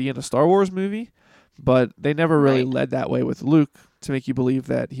wanted to see in a Star Wars movie, but they never really led that way with Luke to make you believe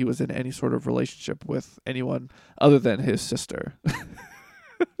that he was in any sort of relationship with anyone other than his sister.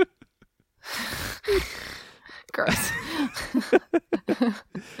 Gross.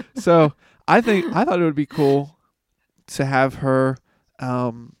 So I thought it would be cool to have her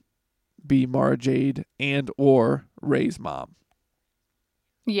be Mara Jade and or Ray's mom.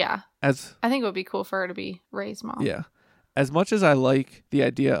 Yeah. I think it would be cool for her to be Ray's mom. Yeah. As much as I like the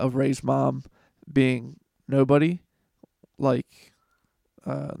idea of Ray's mom being nobody,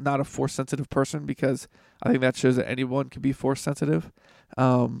 not a Force-sensitive person, because I think that shows that anyone can be Force-sensitive.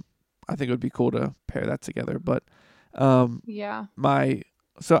 I think it would be cool to pair that together. But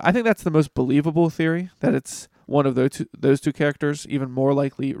so I think that's the most believable theory, that it's one of those two characters, even more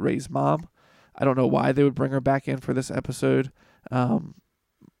likely Ray's mom. I don't know why they would bring her back in for this episode.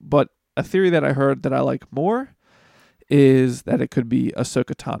 But a theory that I heard that I like more is that it could be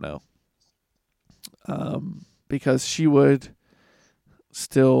Ahsoka Tano. Because she could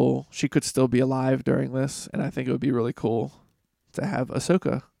still be alive during this, and I think it would be really cool to have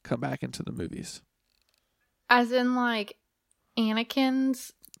Ahsoka come back into the movies. As in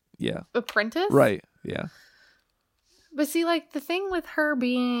Anakin's apprentice? Right, yeah. But see, the thing with her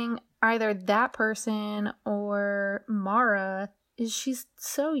being either that person or Mara is she's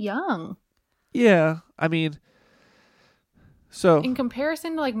so young. Yeah, I mean, so in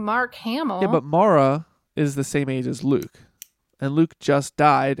comparison to Mark Hamill. Yeah, but Mara is the same age as Luke. And Luke just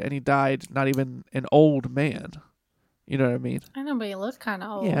died, and he died not even an old man. You know what I mean? I know, but he looked kind of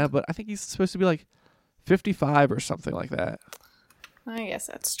old. Yeah, but I think he's supposed to be 55 or something like that. I guess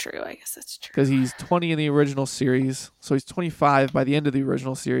that's true. Because he's 20 in the original series, so he's 25 by the end of the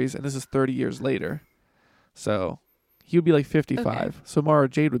original series, and this is 30 years later. So he would be 55. Okay. So Mara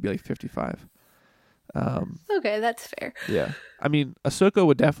Jade would be 55. Okay, that's fair. Yeah. I mean, Ahsoka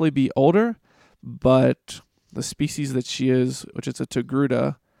would definitely be older, but the species that she is, which is a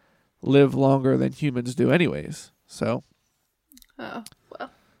Togruta, live longer than humans do anyways. So. Oh,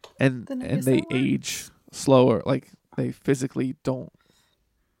 well. And they age slower. They physically don't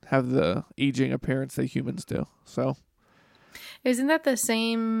have the aging appearance that humans do. So. Isn't that the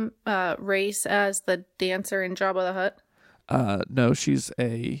same race as the dancer in Jabba the Hutt? No, she's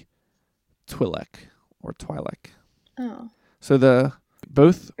a Twi'lek or Twi'lek. Oh. So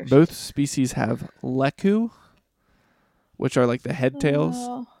both species have Leku, which are the head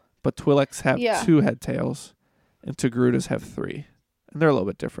tails, but Twi'leks have 2 head tails, and Togrutas have 3, and they're a little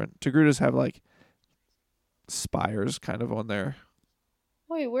bit different. Togrutas have spires kind of on their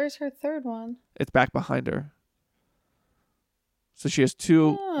Wait, where's her third one? It's back behind her. So she has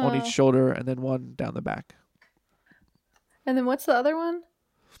 2 on each Oh. shoulder and then 1 down the back. And then what's the other one?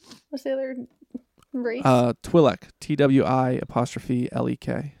 What's the other race? Twi'lek. TWI''LEK.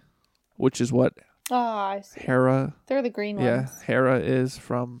 Which is what I see. Hera. They're the green ones. Yeah, Hera is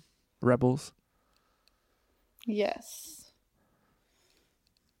from Rebels. Yes.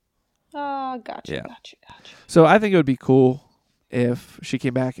 Oh, gotcha, Yeah. gotcha. So I think it would be cool if she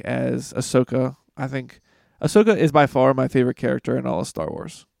came back as Ahsoka. I think Ahsoka is by far my favorite character in all of Star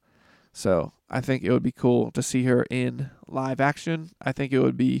Wars. So I think it would be cool to see her in live action. I think it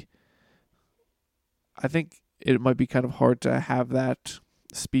might be kind of hard to have that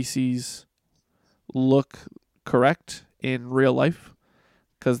species look correct in real life,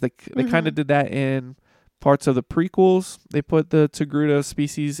 because they kind of did that in parts of the prequels. They put the Togruta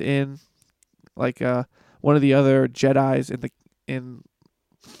species in like one of the other Jedis in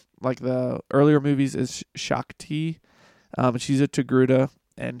like the earlier movies is Shakti. She's a Togruta,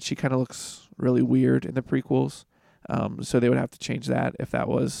 and she kind of looks really weird in the prequels. So they would have to change that if they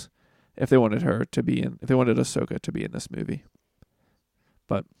wanted Ahsoka to be in this movie.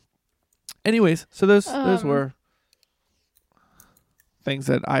 But anyways, so those were things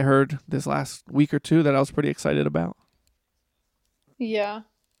that I heard this last week or two that I was pretty excited about. Yeah.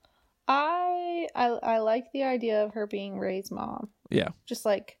 I like the idea of her being Rey's mom. Yeah. Just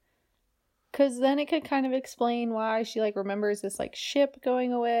like, because then it could kind of explain why she like remembers this like ship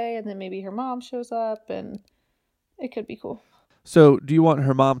going away, and then maybe her mom shows up, and it could be cool. So do you want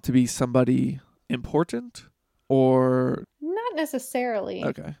her mom to be somebody important, or? Not necessarily.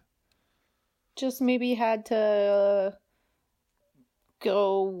 Okay. Just maybe had to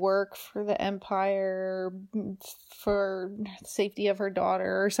go work for the Empire for the safety of her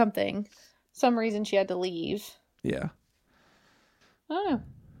daughter or something. Some reason she had to leave. Yeah. I don't know.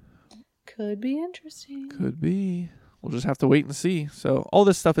 Could be interesting. Could be. We'll just have to wait and see. So all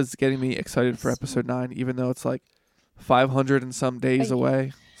this stuff is getting me excited for episode 9, even though it's like 500 and some days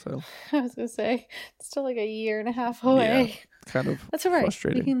away. So I was gonna say it's still like a year and a half away. Yeah, kind of. That's all right.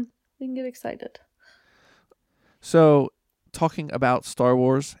 Frustrating. We can get excited. So talking about Star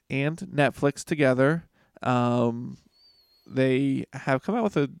Wars and Netflix together, they have come out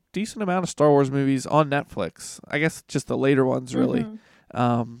with a decent amount of Star Wars movies on Netflix. I guess just the later ones, really.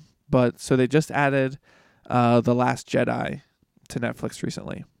 But so they just added The Last Jedi to Netflix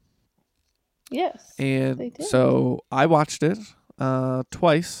recently. Yes. And they did. so I watched it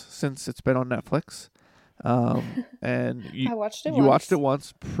twice since it's been on Netflix. And I watched it you watched it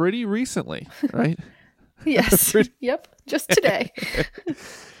once pretty recently, right? Yes. Yep. Just today.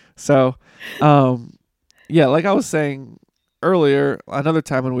 So, yeah, like I was saying earlier, another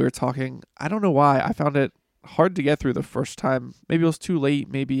time when we were talking, I don't know why I found it hard to get through the first time. Maybe it was too late.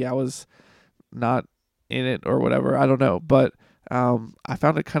 Maybe I was not in it or whatever. I don't know. But I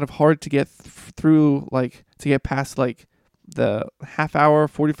found it kind of hard to get through, like to get past like the half hour,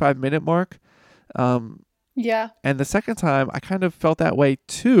 45-minute mark. Yeah. And the second time I kind of felt that way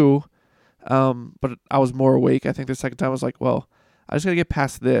too. But I was more awake. I think the second time I was like, well, I just got to get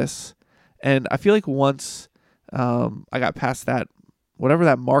past this. And I feel like once I got past that, whatever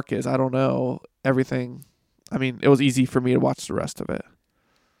that mark is, I don't know, everything. I mean, it was easy for me to watch the rest of it.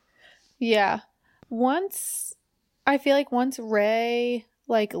 Yeah. I feel like once Rey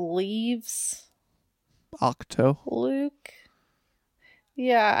like leaves Octo. Luke.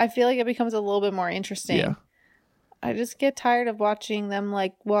 Yeah, I feel like it becomes a little bit more interesting. Yeah. I just get tired of watching them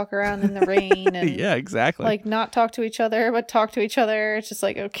like walk around in the rain and yeah, exactly. like not talk to each other, but talk to each other. It's just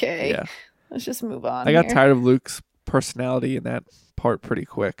like, okay, yeah. Let's just move on. I got tired of Luke's personality in that part pretty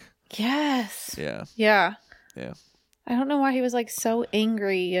quick. Yes. Yeah. Yeah. Yeah. I don't know why he was like so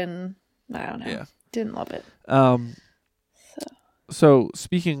angry, and I don't know. Yeah. Didn't love it. So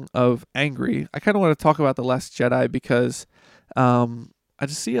speaking of angry, I kind of want to talk about The Last Jedi because I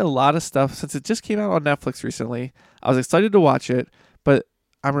just see a lot of stuff since it just came out on Netflix recently. I was excited to watch it, but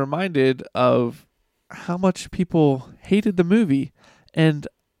I'm reminded of how much people hated the movie. And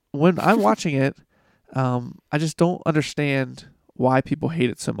when I'm watching it, I just don't understand why people hate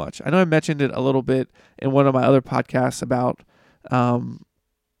it so much. I know I mentioned it a little bit in one of my other podcasts about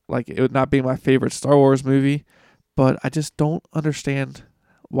like it not being my favorite Star Wars movie, but I just don't understand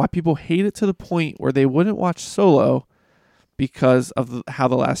why people hate it to the point where they wouldn't watch Solo because of how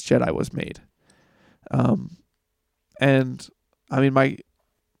The Last Jedi was made. And I mean,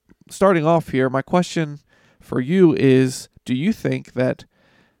 starting off here, my question for you is, do you think that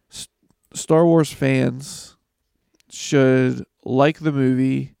Star Wars fans should like the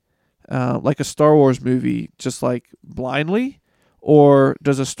movie, like a Star Wars movie, just like blindly? or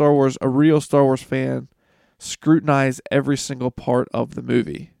does a real Star Wars fan scrutinize every single part of the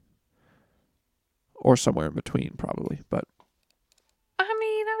movie? Or somewhere in between, probably. But I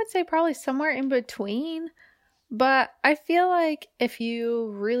mean, I would say probably somewhere in between. But I feel like if you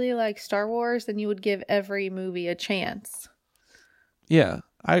really like Star Wars, then you would give every movie a chance. Yeah,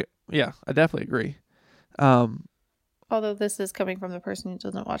 I definitely agree. Although this is coming from the person who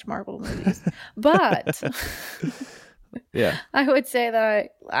doesn't watch Marvel movies. But yeah, I would say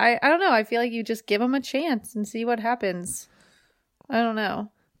that I don't know. I feel like you just give them a chance and see what happens. I don't know.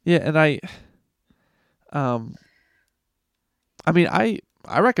 Yeah, and I mean, I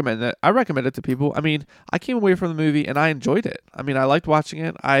recommend that. I recommend it to people. I mean, I came away from the movie and I enjoyed it. I mean, I liked watching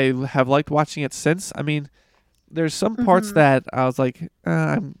it. I have liked watching it since. I mean, there's some parts that I was like,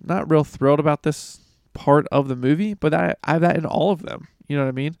 I'm not real thrilled about this part of the movie, but I have that in all of them. You know what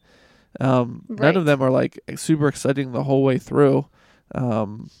I mean? None of them are like super exciting the whole way through.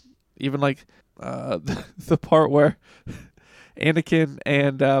 Even like the part where Anakin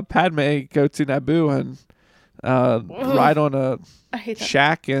and Padme go to Naboo and ride on a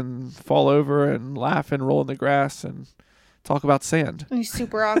shack and fall over and laugh and roll in the grass and talk about sand. And he's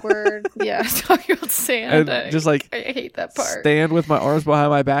super awkward. Yeah, talking about sand. And just like I hate that part. Stand with my arms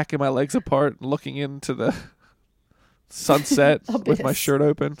behind my back and my legs apart, looking into the sunset with my shirt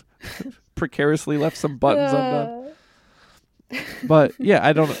open. Precariously left some buttons undone. But yeah,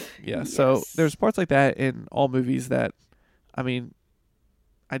 I don't. Yeah, yes. So there's parts like that in all movies that, I mean,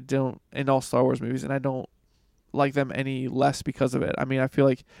 I don't, in all Star Wars movies, and I don't like them any less because of it. I mean, I feel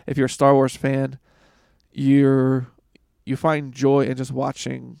like if you're a Star Wars fan, you find joy in just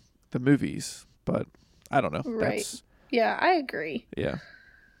watching the movies. But I don't know. Right. Yeah, I agree. Yeah.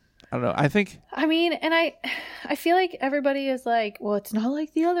 I don't know. I mean, and I feel like everybody is like, well, it's not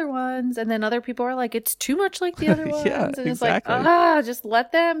like the other ones. And then other people are like, it's too much like the other ones. Yeah, and exactly. It's like, just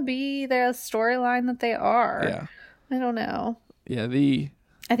let them be the storyline that they are. Yeah. I don't know. Yeah,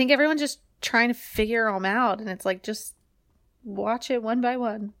 I think everyone's just trying to figure them out. And it's like, just watch it one by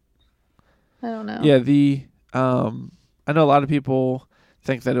one. I don't know. Yeah, I know a lot of people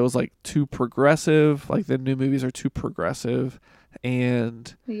think that it was like too progressive. Like the new movies are too progressive.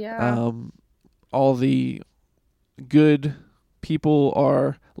 And all the good people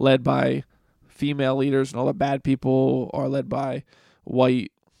are led by female leaders and all the bad people are led by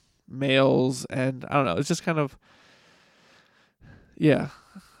white males. And I don't know, it's just kind of, yeah,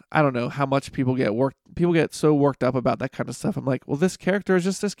 I don't know how much people get so worked up about that kind of stuff. I'm like, well, this character is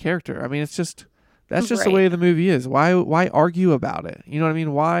just this character. I mean, that's just the way the movie is. Why argue about it? You know what I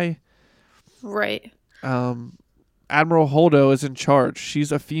mean? Why? Right. Admiral Holdo is in charge. She's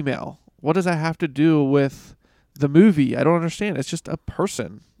a female. What does that have to do with the movie? I don't understand. It's just a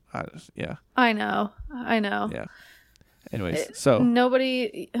person. Yeah. I know. Yeah. Anyways, so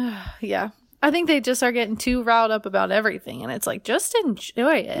nobody. Yeah. I think they just are getting too riled up about everything, and it's like, just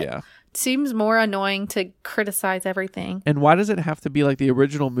enjoy it. Yeah. It seems more annoying to criticize everything. And why does it have to be like the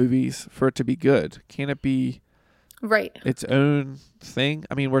original movies for it to be good? Can't it be its own thing?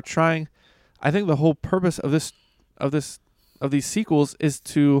 I mean, we're trying. I think the whole purpose of these sequels is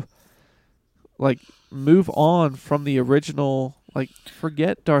to like move on from the original. Like,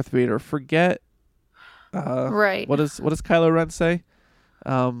 forget Darth Vader. Forget. What does Kylo Ren say?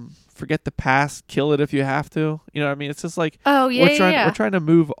 Forget the past. Kill it if you have to. You know what I mean? It's just like, we're trying to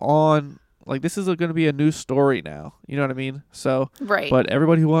move on. Like, this is going to be a new story now. You know what I mean? So, but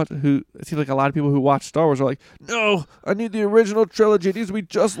everybody it seems like a lot of people who watch Star Wars are like, no, I need the original trilogy. It needs to be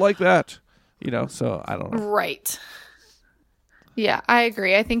just like that. You know, so I don't know. Right. Yeah, I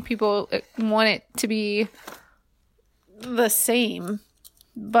agree. I think people want it to be the same,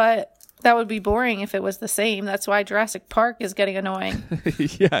 but that would be boring if it was the same. That's why Jurassic Park is getting annoying.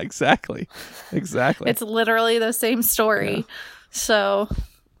 Yeah, exactly. It's literally the same story. Yeah. So,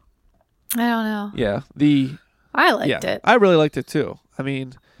 I don't know. Yeah. I liked it. I really liked it too. I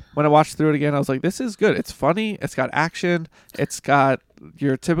mean, when I watched through it again, I was like, this is good. It's funny. It's got action. It's got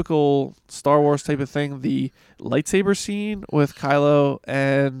your typical Star Wars type of thing. The lightsaber scene with Kylo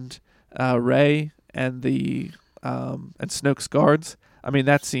and Rey and and Snoke's guards. I mean,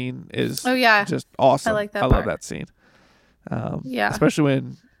 that scene is just awesome. I like that I love that scene. Especially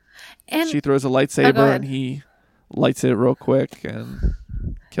when she throws a lightsaber and he lights it real quick and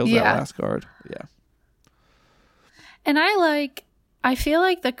kills that last guard. Yeah. And I feel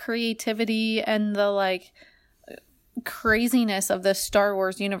like the creativity and the like craziness of the Star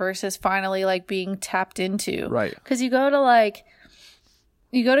Wars universe is finally like being tapped into. Right. Because you go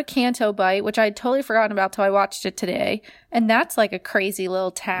to Canto Bight, which I'd totally forgotten about till I watched it today. And that's like a crazy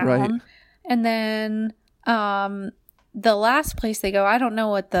little town. Right. And then the last place they go, I don't know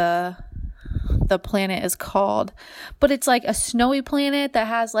what the planet is called, but it's like a snowy planet that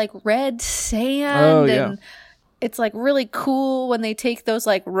has like red sand and it's like really cool when they take those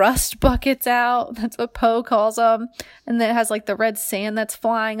like rust buckets out. That's what Poe calls them. And then it has like the red sand that's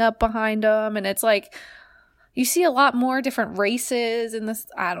flying up behind them. And it's like, you see a lot more different races in this.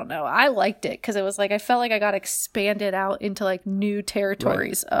 I don't know. I liked it because it was like, I felt like I got expanded out into like new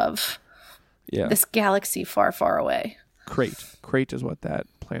territories of this galaxy far, far away. Crate is what that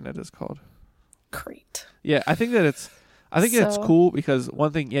planet is called. Crate. Yeah, I think it's cool because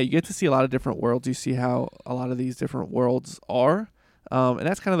one thing, you get to see a lot of different worlds. You see how a lot of these different worlds are. And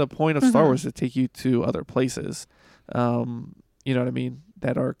that's kind of the point of Star Wars, to take you to other places. You know what I mean?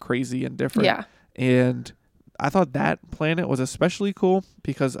 That are crazy and different. Yeah. And I thought that planet was especially cool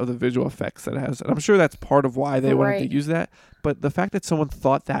because of the visual effects that it has. And I'm sure that's part of why they wanted to use that. But the fact that someone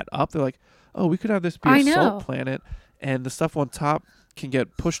thought that up, they're like, oh, we could have this be a salt planet and the stuff on top can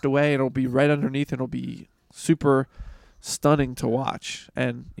get pushed away and it'll be right underneath and it'll be super stunning to watch.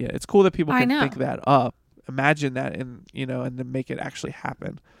 And it's cool that people can think that up, imagine that, and and then make it actually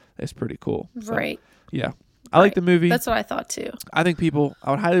happen. It's pretty cool. Right. So, I like the movie. That's what I thought too. I think I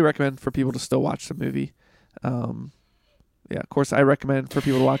would highly recommend for people to still watch the movie. Of course I recommend for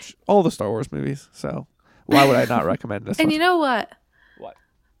people to watch all the Star Wars movies. So why would I not recommend this And one? you know what? What?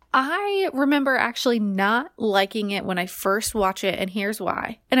 I remember actually not liking it when I first watched it, and here's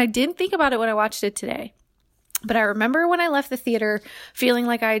why. And I didn't think about it when I watched it today. But I remember when I left the theater feeling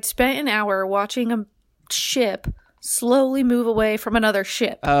like I had spent an hour watching a ship slowly move away from another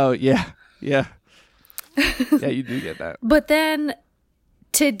ship. Oh, yeah. Yeah. Yeah, you do get that. But then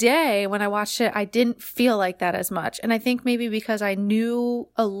today, when I watched it, I didn't feel like that as much. And I think maybe because I knew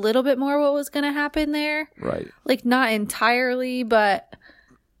a little bit more what was going to happen there. Right. Like, not entirely, but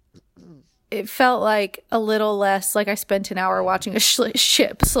it felt like a little less like I spent an hour watching a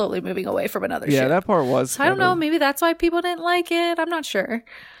ship slowly moving away from another ship. Yeah, that part was. So I don't know. Maybe that's why people didn't like it. I'm not sure.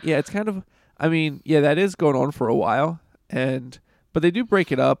 Yeah, it's kind of. I mean, that is going on for a while, but they do break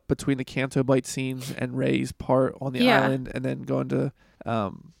it up between the Canto Bight scenes and Rey's part on the island, and then going to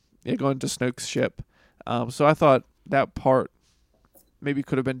Snoke's ship. So I thought that part maybe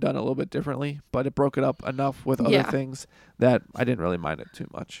could have been done a little bit differently, but it broke it up enough with other things that I didn't really mind it too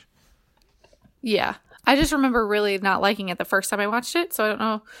much. Yeah. I just remember really not liking it the first time I watched it, so I don't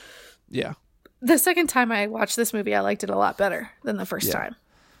know. Yeah. The second time I watched this movie, I liked it a lot better than the first time.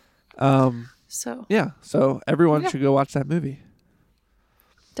 So everyone should go watch that movie.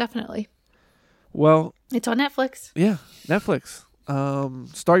 Definitely. Well, it's on Netflix. Yeah, Netflix.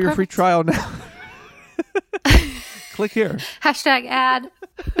 Start your free trial now. Click here. #ad.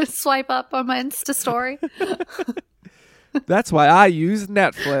 Swipe up on my Insta story. That's why I use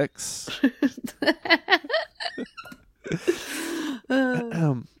Netflix.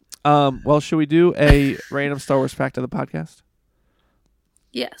 Well, should we do a random Star Wars fact of the podcast?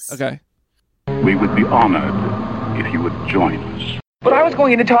 Yes. Okay. We would be honored if you would join us. But I was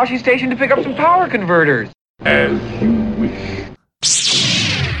going into Toshi Station to pick up some power converters. As you wish.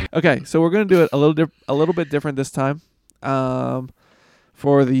 Okay, so we're going to do it a little bit different this time.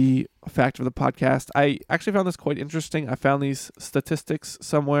 For the fact of the podcast, I actually found this quite interesting. I found these statistics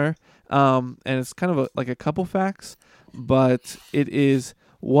somewhere, and it's kind of like a couple facts, but it is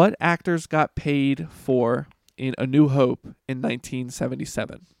what actors got paid for in A New Hope in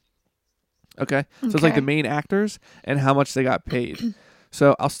 1977. Okay, so it's like the main actors and how much they got paid.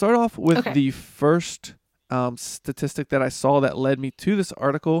 So I'll start off with the first statistic that I saw that led me to this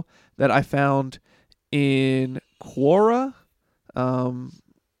article that I found in Quora.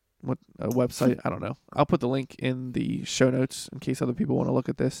 What a website? I don't know. I'll put the link in the show notes in case other people want to look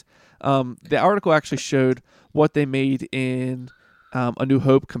at this. The article actually showed what they made in A New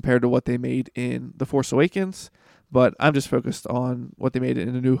Hope compared to what they made in The Force Awakens, but I'm just focused on what they made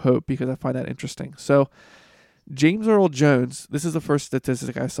in A New Hope because I find that interesting. So James Earl Jones, this is the first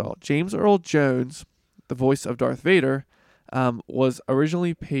statistic I saw. James Earl Jones, the voice of Darth Vader, was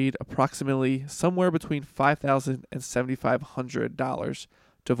originally paid approximately somewhere between $5,000 and $7,500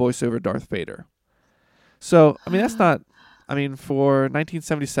 to voice over Darth Vader. So, I mean, that's not, for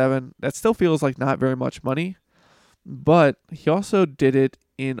 1977, that still feels like not very much money, but he also did it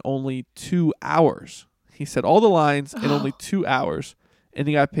in only 2 hours. He said all the lines in only 2 hours, and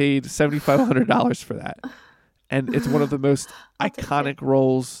he got paid $7,500 for that. And it's one of the most iconic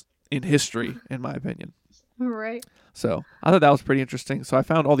roles in history, in my opinion. Right. So I thought that was pretty interesting. So I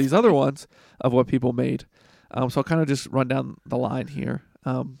found all these other ones of what people made. So I'll kind of just run down the line here.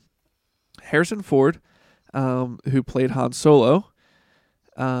 Harrison Ford, who played Han Solo,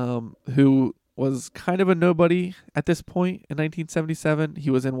 who was kind of a nobody at this point in 1977. He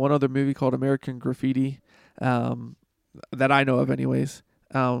was in one other movie called American Graffiti, that I know of anyways.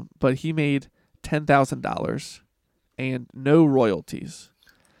 But he made $10,000 and no royalties.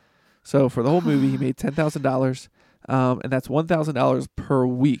 So for the whole movie, he made $10,000, and that's $1,000 per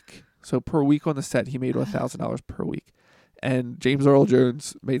week. So per week on the set, he made $1,000 per week. And James Earl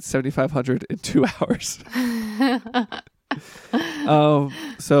Jones made $7,500 in 2 hours.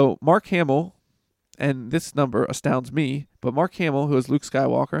 So Mark Hamill, and this number astounds me, but Mark Hamill, who is Luke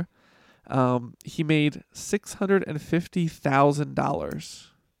Skywalker, he made $650,000.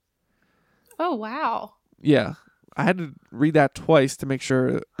 Oh, wow. Yeah. I had to read that twice to make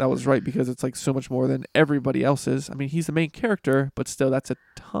sure that was right, because it's like so much more than everybody else's. I mean, he's the main character, but still, that's a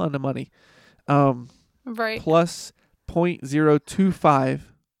ton of money. Right. Plus 0.025%.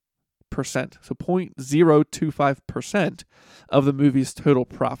 So 0.025% of the movie's total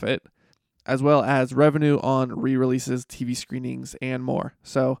profit, as well as revenue on re-releases, TV screenings, and more.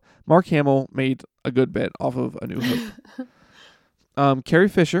 So Mark Hamill made a good bit off of A New Hope. Carrie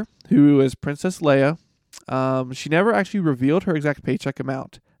Fisher, who is Princess Leia, she never actually revealed her exact paycheck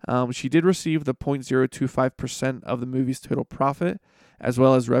amount. She did receive the 0.025% of the movie's total profit, as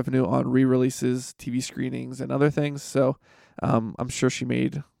well as revenue on re-releases, TV screenings, and other things. So I'm sure she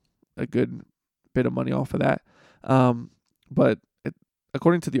made a good bit of money off of that. But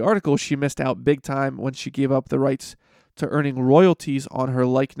according to the article, she missed out big time when she gave up the rights to earning royalties on her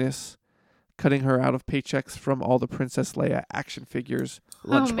likeness, cutting her out of paychecks from all the Princess Leia action figures,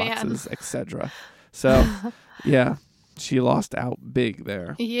 lunchboxes, etc. So, yeah, she lost out big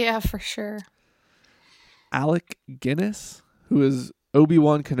there. Yeah, for sure. Alec Guinness, who is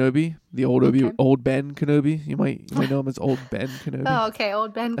Obi-Wan Kenobi, the old old Ben Kenobi. You might know him as Old Ben Kenobi. Oh, okay,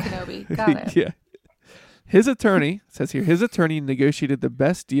 Old Ben Kenobi. Got it. Yeah. His attorney, says here, his attorney negotiated the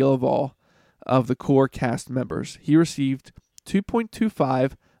best deal of all of the core cast members. He received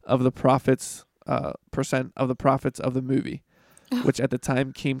 2.25 of the profits, percent of the profits of the movie, which at the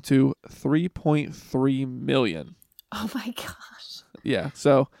time came to $3.3 million. Oh my gosh. Yeah,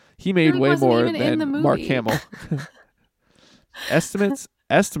 so he made way more than Mark Hamill.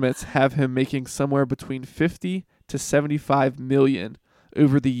 Estimates have him making somewhere between 50 to 75 million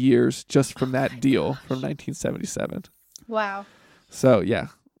over the years just from that deal from 1977. Wow. So yeah,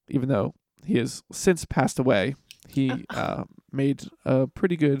 even though he has since passed away, he made a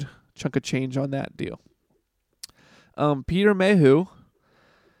pretty good chunk of change on that deal. Peter Mayhew,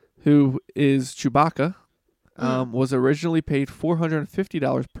 who is Chewbacca, was originally paid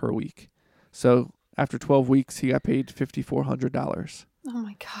 $450 per week. So after 12 weeks, he got paid $5,400. Oh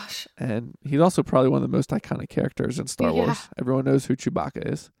my gosh. And he's also probably one of the most iconic characters in Star Wars. Everyone knows who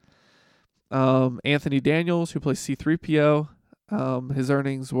Chewbacca is. Anthony Daniels, who plays C-3PO, his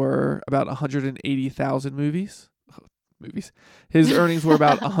earnings were about 180,000 movies. His earnings were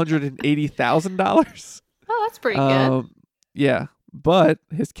about $180,000. Oh, that's pretty good. Yeah, but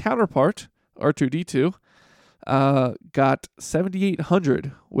his counterpart, R2-D2, got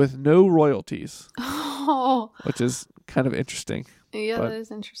 $7,800 with no royalties. Oh, which is kind of interesting. Yeah, that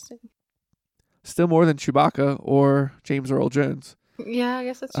is interesting. Still more than Chewbacca or James Earl Jones. Yeah, I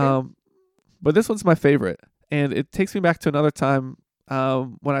guess that's true. But this one's my favorite, and it takes me back to another time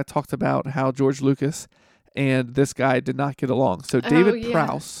when I talked about how George Lucas and this guy did not get along. So David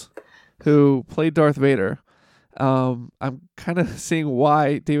Prowse, who played Darth Vader, I'm kind of seeing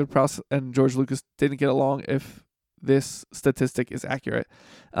why David Prowse and George Lucas didn't get along if this statistic is accurate.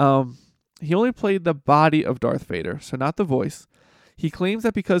 He only played the body of Darth Vader, so not the voice. He claims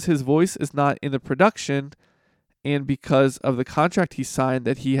that because his voice is not in the production and because of the contract he signed,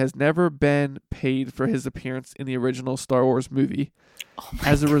 that he has never been paid for his appearance in the original Star Wars movie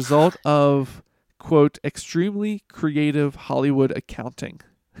as a result of, quote, extremely creative Hollywood accounting.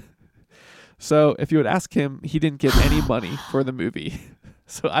 So if you would ask him, he didn't get any money for the movie.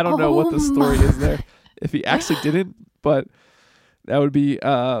 So I don't know what the story is there. If he actually didn't, but that would be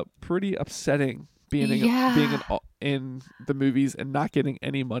pretty upsetting being in the movies and not getting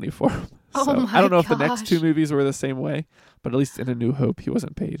any money for them. So I don't know if the next two movies were the same way, but at least in A New Hope, he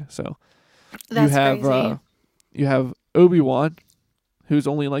wasn't paid. So that's crazy. You have Obi-Wan, who's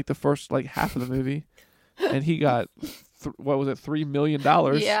only in like the first like half of the movie, and he got $3 million in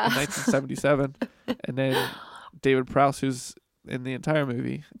 1977, and then David Prowse, who's in the entire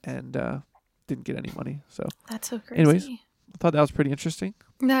movie and didn't get any money. So that's so crazy. Anyways, I thought that was pretty interesting.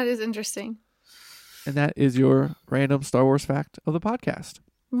 That is interesting. And that is your random Star Wars fact of the podcast.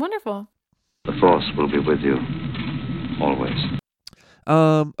 Wonderful. The Force will be with you always.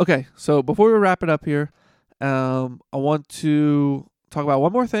 Okay, so before we wrap it up here, I want to talk about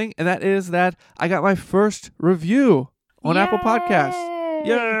one more thing, and that is that I got my first review on Apple Podcasts.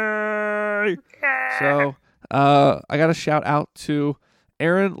 Yay! So I got a shout out to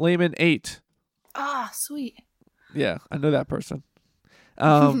Aaron Lehman 8. Ah, sweet. Yeah, I know that person.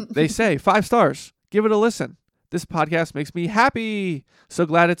 They say 5 stars. Give it a listen. This podcast makes me happy. So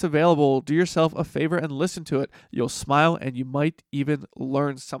glad it's available. Do yourself a favor and listen to it. You'll smile and you might even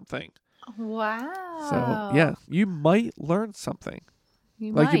learn something. Wow. So, yeah, you might learn something.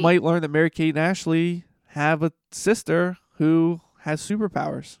 You You might learn that Mary-Kate and Ashley have a sister who has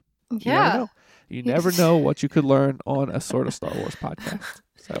superpowers. Yeah. You never know what you could learn on a sort of Star Wars podcast.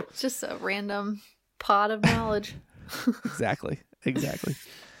 So It's just a random pot of knowledge. Exactly.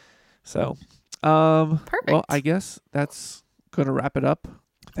 So, Perfect. well, I guess that's going to wrap it up.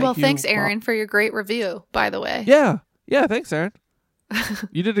 Thanks, Aaron, for your great review, by the way. Yeah, thanks, Aaron.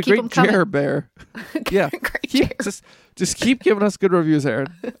 You did a Keep 'em great Jer coming. Bear. Yeah. Great chair. Just keep giving us good reviews, Aaron.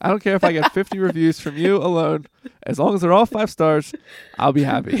 I don't care if I get 50 reviews from you alone. As long as they're all 5 stars, I'll be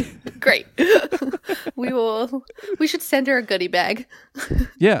happy. Great. We should send her a goodie bag.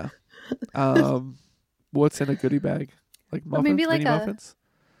 Yeah. What's in a goodie bag? Like muffins? maybe like mini a- muffins?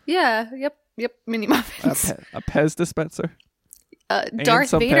 Yeah. Yep. Mini muffins. A Pez dispenser? Darth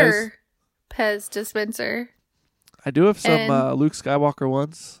some Vader Pez dispenser. I do have some And- Luke Skywalker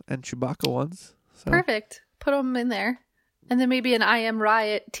ones and Chewbacca ones. So. Perfect. Put them in there. And then maybe an I Am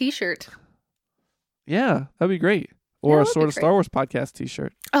Riot t-shirt. Yeah, that'd be great. Yeah, Or that a would sort be of great. Star Wars podcast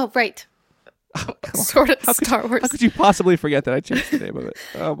t-shirt. Oh, right. Come on. Sort of Star Wars. How could you possibly forget that I changed the name of it?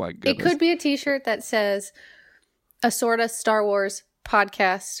 Oh my It goodness. could be a t-shirt that says a sort of Star Wars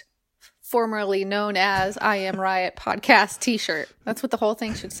podcast, formerly known as I Am Riot podcast t-shirt. That's what the whole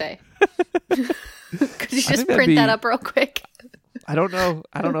thing should say. Could you just think that'd print be- that up real quick? I don't know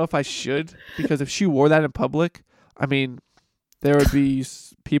if I should, because if she wore that in public, I mean, there would be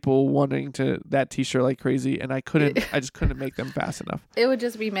people wanting that t-shirt like crazy, and I just couldn't make them fast enough. It would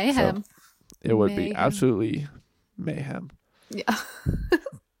just be mayhem. It would be Mayhem. absolutely mayhem. Yeah.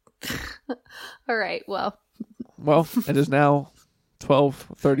 All right. Well, Well, it is now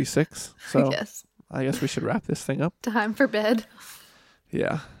 12:36, so yes. I guess we should wrap this thing up. Time for bed.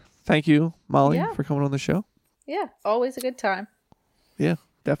 Yeah. Thank you, Molly, Yeah. for coming on the show. Yeah. Always a good time. Yeah,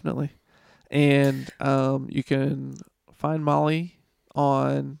 definitely. And you can find Molly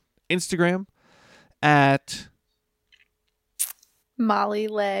on Instagram at Molly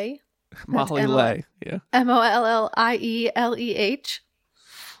Lay. Molly Emma. Lay. Yeah. MOLLIELEH.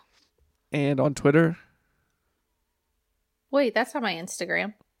 And on Twitter. Wait, that's not my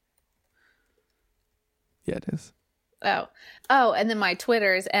Instagram. Yeah, it is. Oh, and then my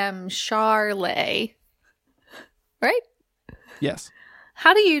Twitter is mcharley. Right? Yes.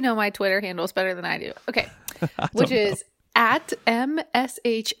 How do you know my Twitter handles better than I do? Okay. Which is at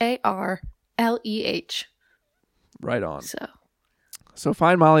MSHARLEH. Right on. So, So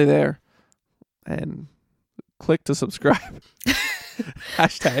find Molly there and click to subscribe.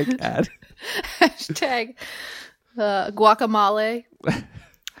 Hashtag ad. hashtag guacamole.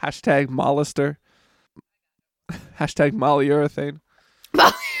 Hashtag Mollister. Hashtag Mollyurethane.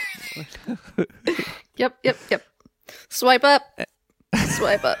 Yep. Swipe up.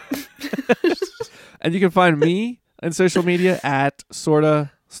 Swipe up. And you can find me on social media at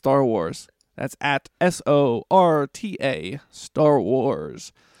Sorta Star Wars. That's at SORTA Star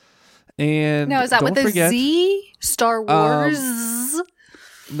Wars. And Now, is that don't with a forget, Z? Star Wars?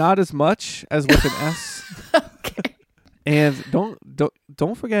 Not as much as with an S. Okay. And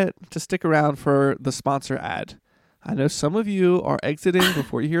don't forget to stick around for the sponsor ad. I know some of you are exiting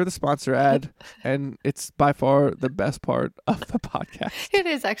before you hear the sponsor ad, and it's by far the best part of the podcast. It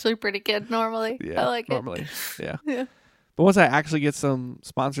is actually pretty good normally. Yeah, I like normally. Yeah. Yeah. But once I actually get some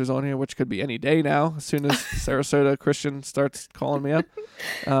sponsors on here, which could be any day now, as soon as Sarasota Christian starts calling me up.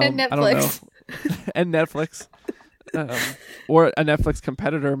 And I don't know. Netflix. And Netflix. Or a Netflix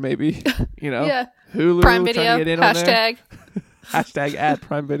competitor, maybe. You know? Yeah. Hulu. Prime trying to Video. get in on there. Hashtag. Hashtag at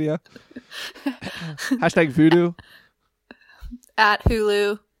Prime Video. Hashtag Voodoo. At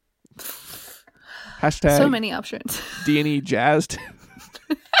Hulu. Hashtag So many options. D&E Jazzed.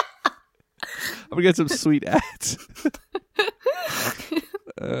 I'm going to get some sweet ads.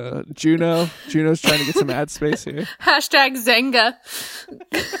 Juno's trying to get some ad space here. Hashtag Zenga.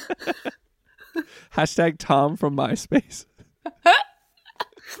 Hashtag Tom from MySpace.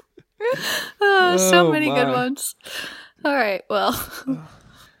 Oh, so Oh, many good my. ones. All right. Well,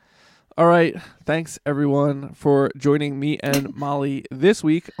 All right. Thanks, everyone, for joining me and Molly this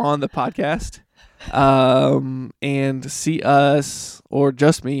week on the podcast. And see us, or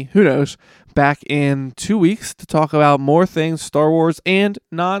just me, who knows, back in 2 weeks to talk about more things Star Wars and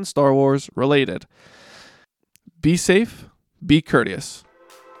non-Star Wars related. Be safe, be courteous.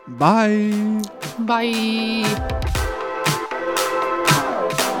 Bye. Bye.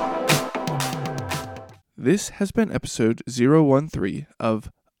 This has been episode 013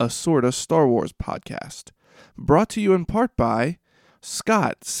 of A Sorta Star Wars podcast, brought to you in part by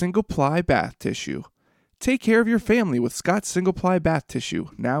Scott Single Ply Bath Tissue. Take care of your family with Scott Single Ply Bath Tissue,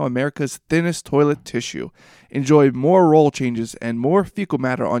 now America's thinnest toilet tissue. Enjoy more roll changes and more fecal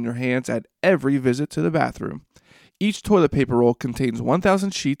matter on your hands at every visit to the bathroom. Each toilet paper roll contains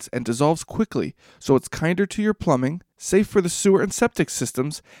 1,000 sheets and dissolves quickly, so it's kinder to your plumbing, safe for the sewer and septic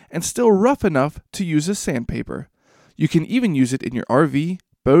systems, and still rough enough to use as sandpaper. You can even use it in your RV,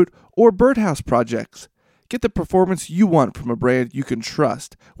 boat, or birdhouse projects. Get the performance you want from a brand you can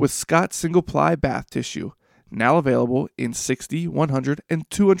trust with Scott Single Ply Bath Tissue, now available in 60, 100, and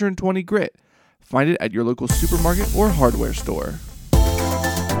 220 grit. Find it at your local supermarket or hardware store.